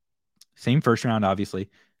 same first round, obviously.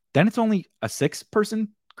 Then it's only a 6-person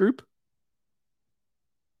group.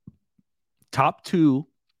 Top 2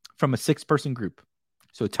 from a 6-person group.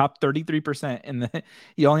 So top 33%.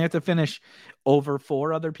 You only have to finish over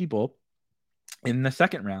 4 other people in the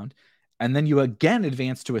second round. And then you again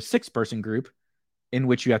advance to a 6-person group in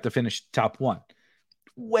which you have to finish top 1.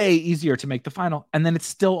 Way easier to make the final. And then it's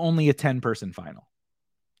still only a 10-person final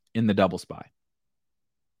in the double spy.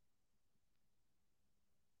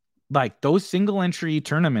 Like, those single entry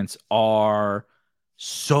tournaments are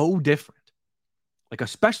so different. Like,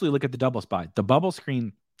 especially look at the double spy. The bubble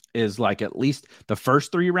screen is like, at least the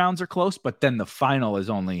first 3 rounds are close, but then the final is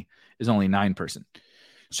only 9-person.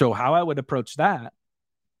 So how I would approach that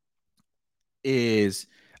is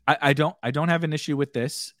I don't have an issue with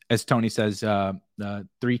this, as Tony says, 3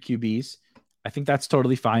 QBs. I think that's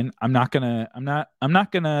totally fine. I'm not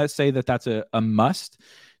gonna say that that's a must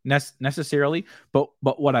necessarily, but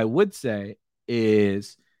what I would say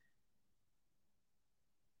is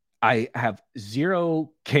I have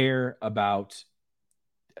zero care about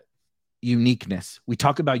uniqueness. We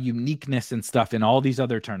talk about uniqueness and stuff in all these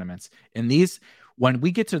other tournaments. In these, when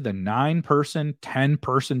we get to the 9-person,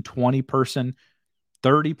 10-person, 20-person,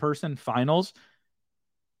 30-person finals,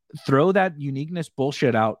 throw that uniqueness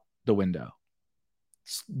bullshit out the window.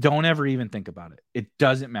 Don't ever even think about it. It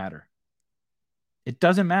doesn't matter. It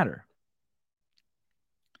doesn't matter.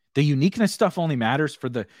 The uniqueness stuff only matters for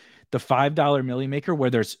the $5 Milli Maker,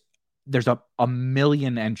 where there's a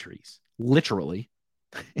million entries, literally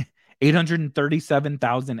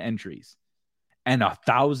 837,000 entries and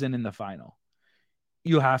 1,000 in the final.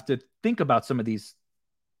 You have to think about some of these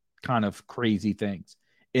kind of crazy things.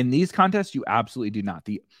 In these contests, you absolutely do not.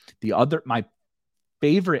 My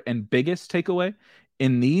favorite and biggest takeaway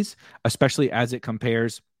in these, especially as it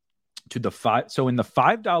compares to the 5. So in the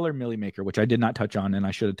 $5 Milli Maker, which I did not touch on and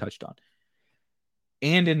I should have touched on,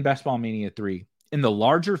 and in Best Ball Mania 3, in the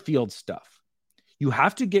larger field stuff, you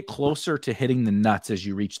have to get closer to hitting the nuts as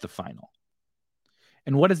you reach the final.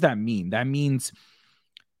 And what does that mean? That means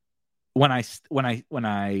when I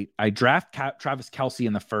draft Travis Kelce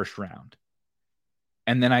in the first round,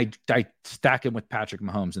 and then I stack him with Patrick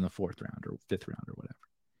Mahomes in the 4th round or 5th round or whatever,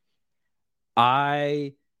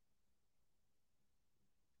 I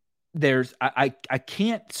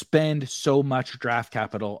can't spend so much draft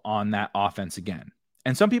capital on that offense again.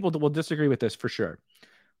 And some people will disagree with this for sure.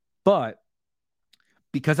 But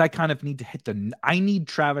because I kind of need to I need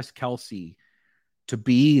Travis Kelce to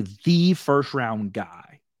be the first round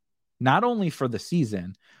guy, not only for the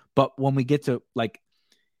season, but when we get to, like,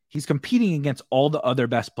 he's competing against all the other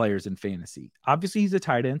best players in fantasy. Obviously, he's a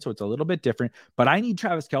tight end, so it's a little bit different, but I need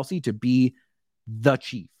Travis Kelce to be the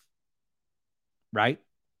chief, right?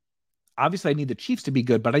 Obviously, I need the Chiefs to be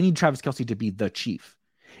good, but I need Travis Kelce to be the chief.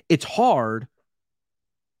 It's hard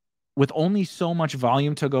with only so much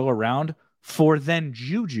volume to go around for then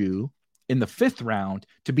Juju in the 5th round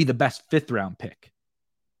to be the best 5th round pick.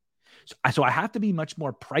 So I have to be much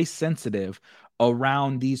more price sensitive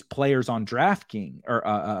around these players on DraftKings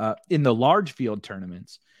or in the large field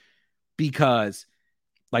tournaments, because,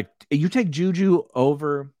 like, you take Juju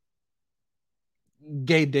over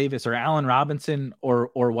Gabe Davis or Allen Robinson or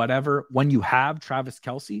whatever, when you have Travis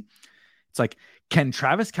Kelce, it's like, can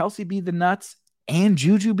Travis Kelce be the nuts and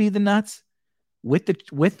Juju be the nuts with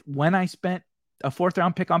when I spent a 4th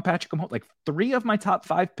round pick on Patrick Mahomes? Like 3 of my top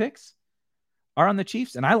 5 picks are on the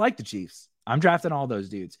Chiefs, and I like the Chiefs. I'm drafting all those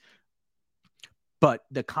dudes. But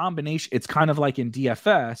the combination, it's kind of like in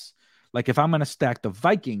DFS, like if I'm going to stack the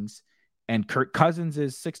Vikings and Kirk Cousins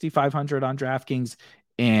is 6,500 on DraftKings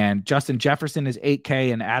and Justin Jefferson is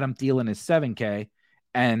 8K and Adam Thielen is 7K,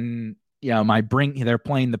 and they're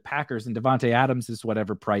playing the Packers and Devontae Adams is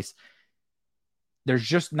whatever price. There's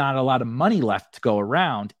just not a lot of money left to go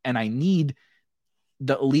around, and I need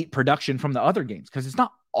the elite production from the other games because it's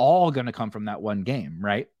not all going to come from that one game,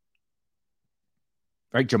 right?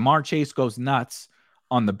 Right? Jamar Chase goes nuts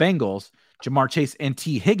on the Bengals. Jamar Chase and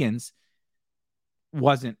T. Higgins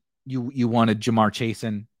wasn't you wanted Jamar Chase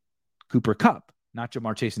and Cooper Kupp, not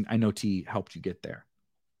Jamar Chase. And I know T helped you get there,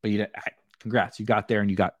 but congrats, you got there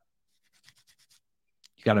and you got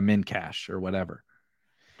a min cash or whatever.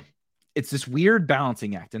 It's this weird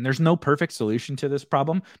balancing act, and there's no perfect solution to this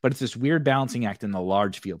problem, but it's this weird balancing act in the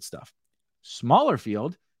large field stuff. Smaller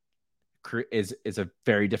field is a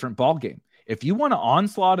very different ball game. If you want to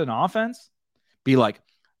onslaught an offense, be like,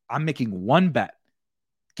 I'm making one bet.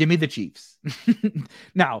 Give me the Chiefs.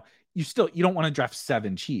 Now, you don't want to draft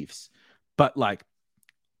 7 Chiefs, but like,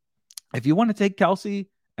 if you want to take Kelce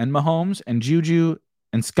and Mahomes and Juju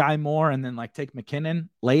and Sky Moore and then like take McKinnon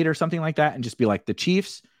late or something like that and just be like, the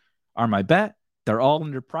Chiefs are my bet. They're all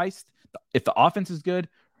underpriced. If the offense is good,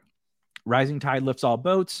 rising tide lifts all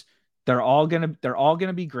boats. They're all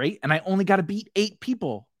gonna be great. And I only got to beat 8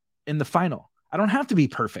 people in the final. I don't have to be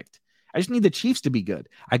perfect. I just need the Chiefs to be good.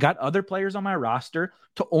 I got other players on my roster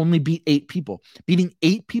to only beat 8 people. Beating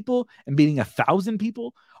 8 people and beating 1,000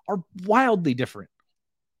 people are wildly different.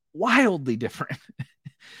 Wildly different.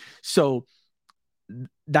 So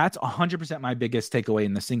that's 100% my biggest takeaway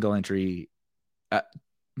in the single entry.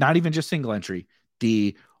 Not even just single entry.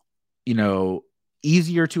 The,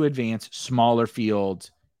 easier to advance, smaller field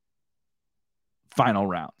final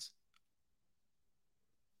rounds.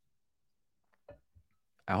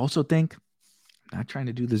 I also think, I'm not trying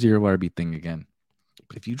to do the 0 RB thing again,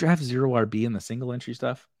 but if you draft 0 RB in the single entry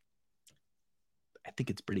stuff, I think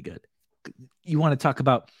it's pretty good. You want to talk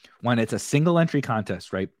about when it's a single entry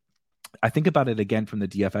contest, right? I think about it again from the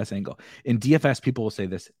DFS angle. In DFS, people will say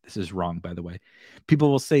this is wrong, by the way. People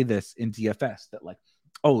will say this in DFS that like,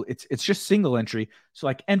 oh, it's just single entry. So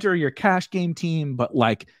like enter your cash game team, but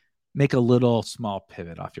like make a little small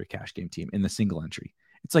pivot off your cash game team in the single entry.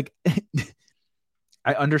 It's like,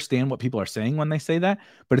 I understand what people are saying when they say that,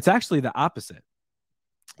 but it's actually the opposite.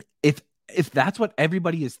 If that's what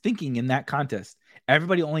everybody is thinking in that contest,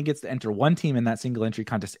 everybody only gets to enter one team in that single entry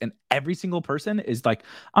contest, and every single person is like,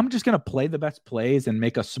 I'm just going to play the best plays and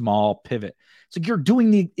make a small pivot. So you're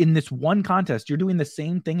doing in this one contest, you're doing the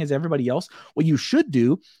same thing as everybody else. What you should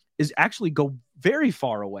do is actually go very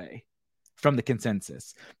far away from the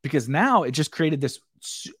consensus, because now it just created this.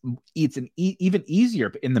 It's even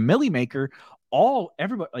easier in the Millie Maker.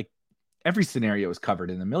 Everybody, like every scenario is covered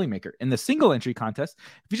in the Millie Maker. In the single entry contest,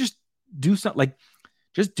 if you just do something like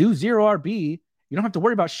just do 0 RB, you don't have to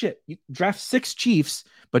worry about shit. You draft 6 Chiefs,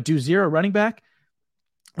 but do 0 running back.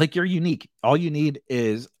 Like, you're unique. All you need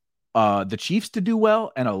is the Chiefs to do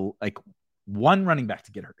well and one running back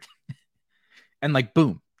to get hurt. And like,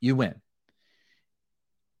 boom, you win.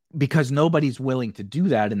 Because nobody's willing to do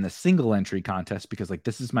that in the single entry contest, because like,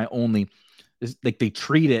 this is my only, like they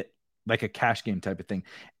treat it like a cash game type of thing.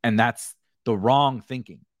 And that's the wrong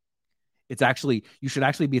thinking. It's actually, you should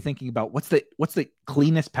actually be thinking about what's the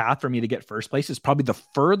cleanest path for me to get first place is probably the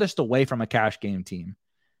furthest away from a cash game team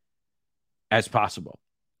as possible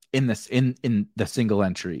in the single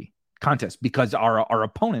entry contest, because our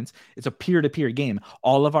opponents, it's a peer-to-peer game.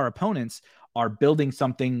 All of our opponents are building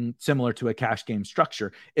something similar to a cash game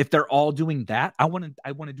structure. If they're all doing that, I want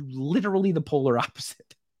to do literally the polar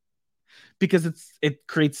opposite. Because it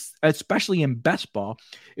creates, especially in best ball,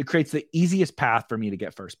 it creates the easiest path for me to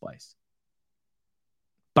get first place.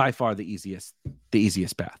 By far the easiest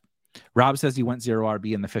path. Rob says he went 0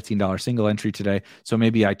 RB in the $15 single entry today. So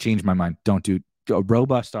maybe I changed my mind. Don't do a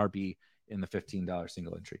robust RB in the $15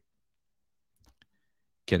 single entry.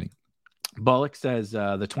 Kidding. Bullock says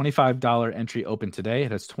the $25 entry opened today.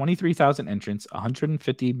 It has 23,000 entrants,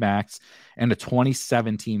 150 max, and a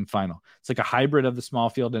 27 team final. It's like a hybrid of the small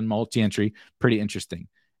field and multi-entry. Pretty interesting.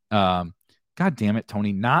 God damn it,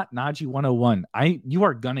 Tony. Not Najee 101. You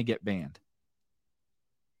are going to get banned.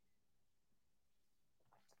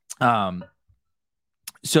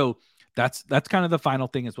 So That's kind of the final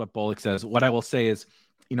thing is what Bullock says. What I will say is,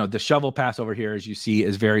 the shovel pass over here, as you see,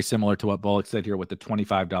 is very similar to what Bullock said here with the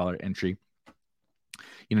 $25 entry.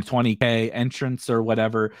 20K entrance or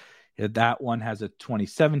whatever. That one has a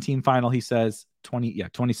 2017 final, he says.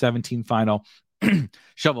 2017 final.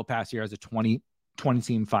 Shovel pass here has a 20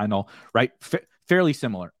 team final, right? Fairly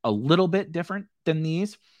similar. A little bit different than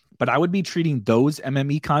these, but I would be treating those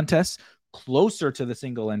MME contests closer to the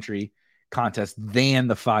single entry contest than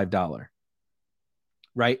the $5,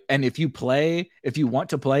 right? And if you want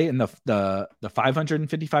to play in the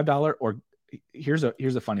 $555, or here's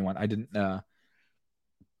a funny one.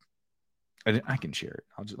 I can share it.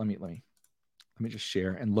 Let me just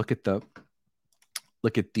share and look at the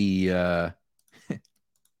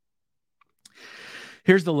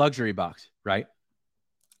here's the luxury box, right?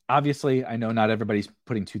 Obviously, I know not everybody's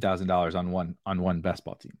putting $2,000 on one best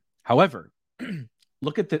ball team. However,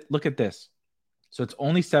 look at this. So it's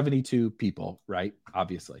only 72 people, right?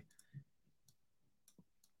 Obviously.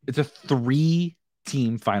 It's a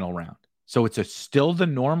 3-team final round. So it's still the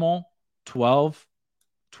normal 12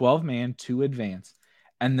 man to advance.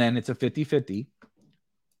 And then it's a 50-50.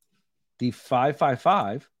 The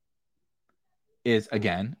 5-5-5 is,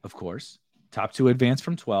 again, of course, top 2 advance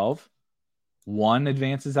from 12. 1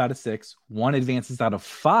 advances out of 6. 1 advances out of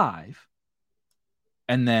 5.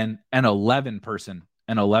 And then an 11-person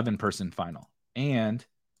final. And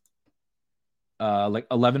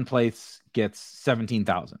 11 place gets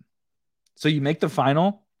 17,000. So you make the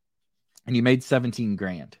final and you made 17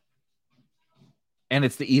 grand. And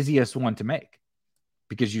it's the easiest one to make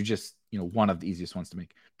because you just, one of the easiest ones to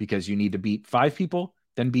make because you need to beat 5 people,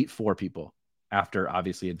 then beat 4 people after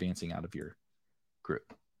obviously advancing out of your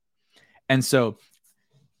group. And so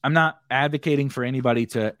I'm not advocating for anybody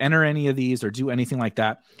to enter any of these or do anything like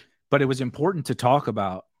that, but it was important to talk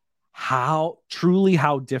about how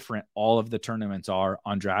different all of the tournaments are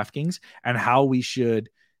on DraftKings and how we should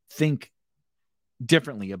think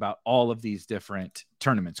differently about all of these different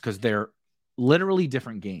tournaments because they're literally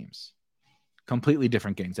different games, completely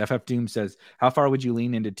different games. FF Doom says, how far would you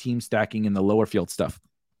lean into team stacking in the lower field stuff?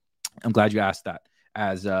 I'm glad you asked that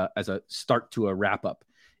as a start to a wrap up.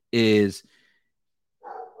 Is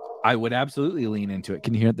I would absolutely lean into it.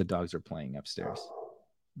 Can you hear the dogs are playing upstairs?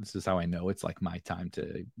 This is how I know it's like my time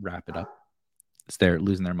to wrap it up. They're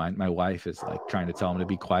losing their mind. My wife is like trying to tell them to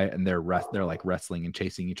be quiet, and they're like wrestling and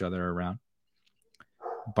chasing each other around,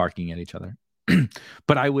 barking at each other.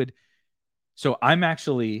 But I would. So I'm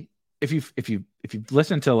actually, if you've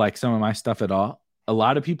listened to like some of my stuff at all, a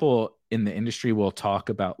lot of people in the industry will talk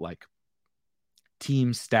about like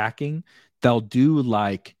team stacking. They'll do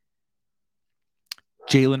like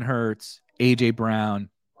Jalen Hurts, AJ Brown,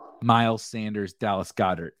 Miles Sanders, Dallas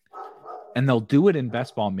Goedert, and they'll do it in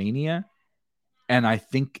Best Ball Mania. And I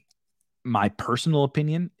think my personal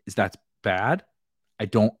opinion is that's bad. I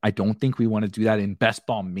don't think we want to do that in Best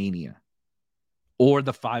Ball Mania or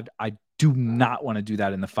the 5. I do not want to do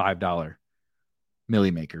that in the $5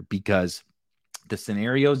 Millie Maker because the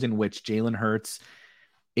scenarios in which Jalen Hurts,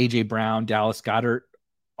 AJ Brown, Dallas Goedert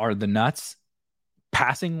are the nuts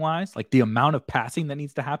passing wise, like the amount of passing that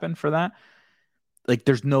needs to happen for that. Like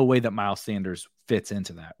there's no way that Miles Sanders fits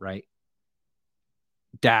into that, right?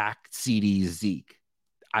 Dak, CD, Zeke.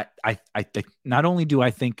 I think not only do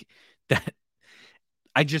I think that,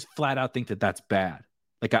 I just flat out think that that's bad.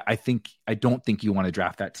 Like I don't think you want to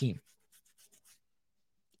draft that team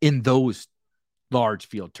in those large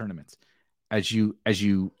field tournaments. As you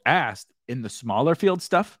asked, in the smaller field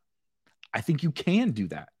stuff, I think you can do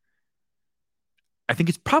that. I think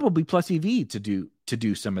it's probably plus EV to do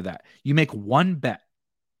some of that. You make one bet,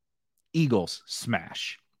 Eagles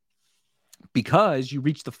smash, because you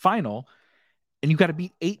reach the final and you got to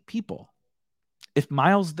beat 8 people. If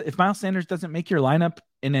Miles Sanders doesn't make your lineup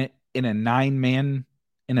in a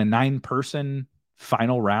 9-person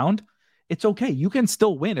final round, it's okay. You can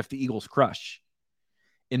still win if the Eagles crush.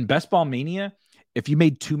 In Best Ball Mania, if you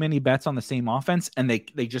made too many bets on the same offense and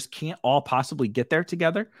they just can't all possibly get there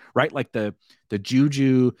together, right? Like the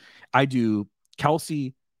Juju, I do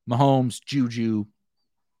Kelsey, Mahomes, Juju,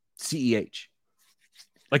 CEH.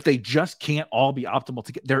 Like they just can't all be optimal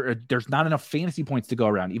to get there. There's not enough fantasy points to go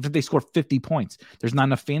around. Even if they score 50 points, there's not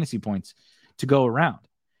enough fantasy points to go around.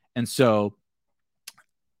 And so,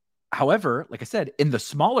 however, like I said, in the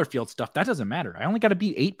smaller field stuff, that doesn't matter. I only got to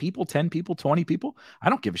beat 8 people, 10 people, 20 people. I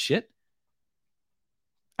don't give a shit.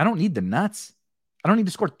 I don't need the nuts. I don't need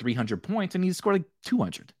to score 300 points. I need to score like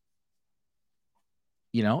 200.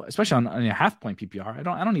 Especially on a half-point PPR. I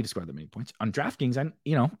don't need to score that many points. On DraftKings, I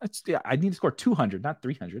need to score 200, not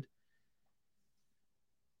 300.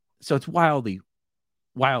 So it's wildly,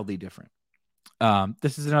 wildly different.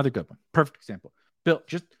 This is another good one. Perfect example. Bill,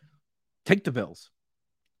 just take the Bills.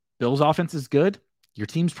 Bills offense is good. Your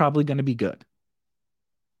team's probably going to be good.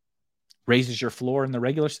 Raises your floor in the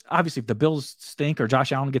regular. Obviously, if the Bills stink or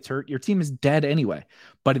Josh Allen gets hurt, your team is dead anyway.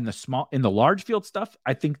 But in the large field stuff,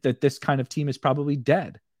 I think that this kind of team is probably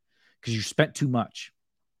dead because you spent too much.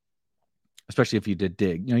 Especially if you did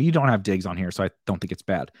dig. You don't have digs on here, so I don't think it's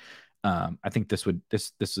bad. I think this would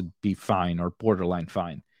be fine or borderline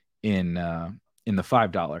fine in the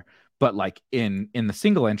 $5. But like in the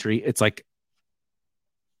single entry, it's like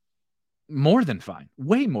more than fine,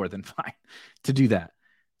 way more than fine to do that,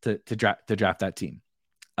 to draft that team.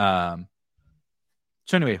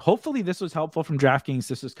 So anyway, hopefully this was helpful from DraftKings.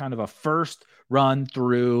 This is kind of a first run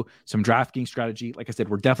through some DraftKings strategy. Like I said,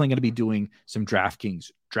 we're definitely going to be doing some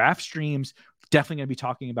DraftKings draft streams. Definitely going to be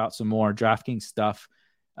talking about some more DraftKings stuff.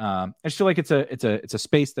 I just feel like it's a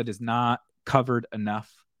space that is not covered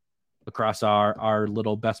enough across our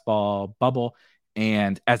little best ball bubble.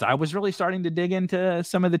 And as I was really starting to dig into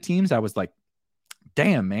some of the teams, I was like,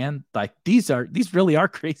 damn, man, like these really are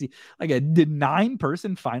crazy. Like a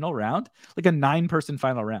 9-person final round,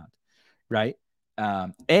 right?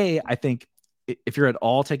 I think if you're at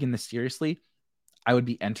all taking this seriously, I would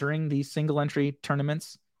be entering these single entry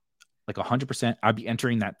tournaments like 100%. I'd be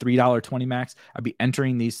entering that $3.20 max. I'd be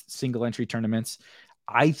entering these single entry tournaments.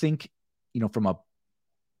 I think,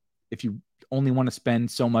 if you only want to spend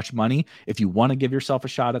so much money, if you want to give yourself a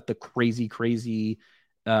shot at the crazy,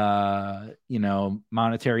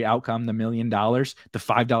 monetary outcome, the $1 million, the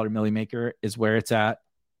 $5 Millie Maker is where it's at.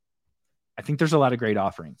 I think there's a lot of great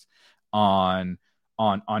offerings on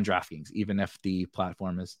DraftKings, even if the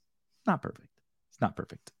platform is not perfect. It's not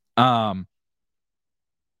perfect. I'm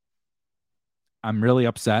really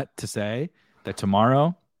upset to say that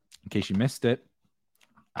tomorrow, in case you missed it,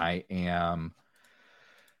 I am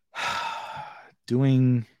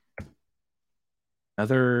doing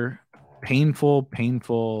another painful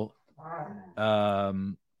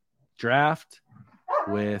draft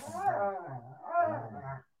with, oh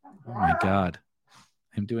my God,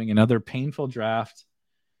 I'm doing another painful draft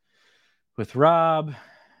with Rob.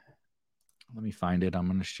 Let me find it. I'm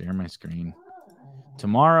going to share my screen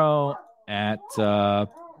tomorrow at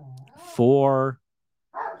 4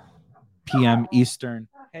 p.m. Eastern.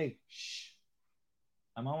 Hey, shh.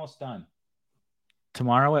 I'm almost done.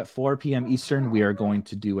 Tomorrow at 4 p.m. Eastern, we are going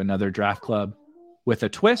to do another draft club with a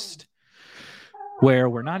twist where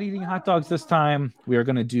we're not eating hot dogs this time. We are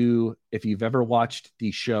going to do, if you've ever watched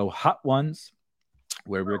the show Hot Ones,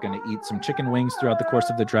 where we're going to eat some chicken wings throughout the course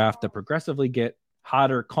of the draft that progressively get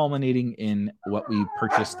hotter, culminating in what we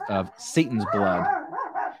purchased of Satan's blood.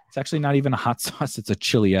 It's actually not even a hot sauce. It's a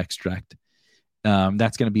chili extract.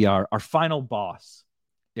 That's going to be our final boss,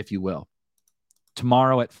 if you will.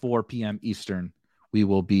 Tomorrow at 4 p.m. Eastern, we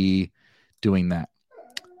will be doing that.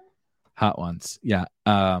 Hot Ones. Yeah.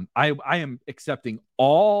 I am accepting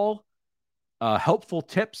all helpful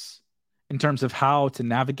tips in terms of how to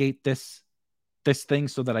navigate this thing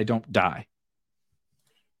so that I don't die.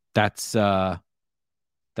 That's yeah,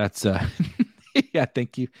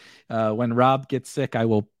 thank you. When Rob gets sick, I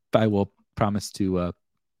will promise to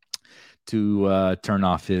turn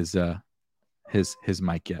off his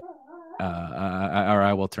mic yet. Or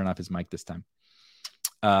I will turn off his mic this time.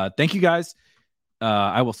 Thank you guys.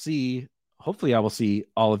 Hopefully I will see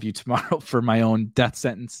all of you tomorrow for my own death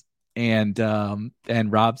sentence and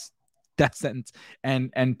Rob's death sentence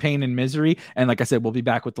and pain and misery. And like I said, we'll be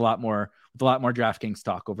back with a lot more DraftKings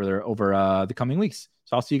talk over the coming weeks.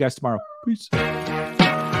 So I'll see you guys tomorrow. Peace.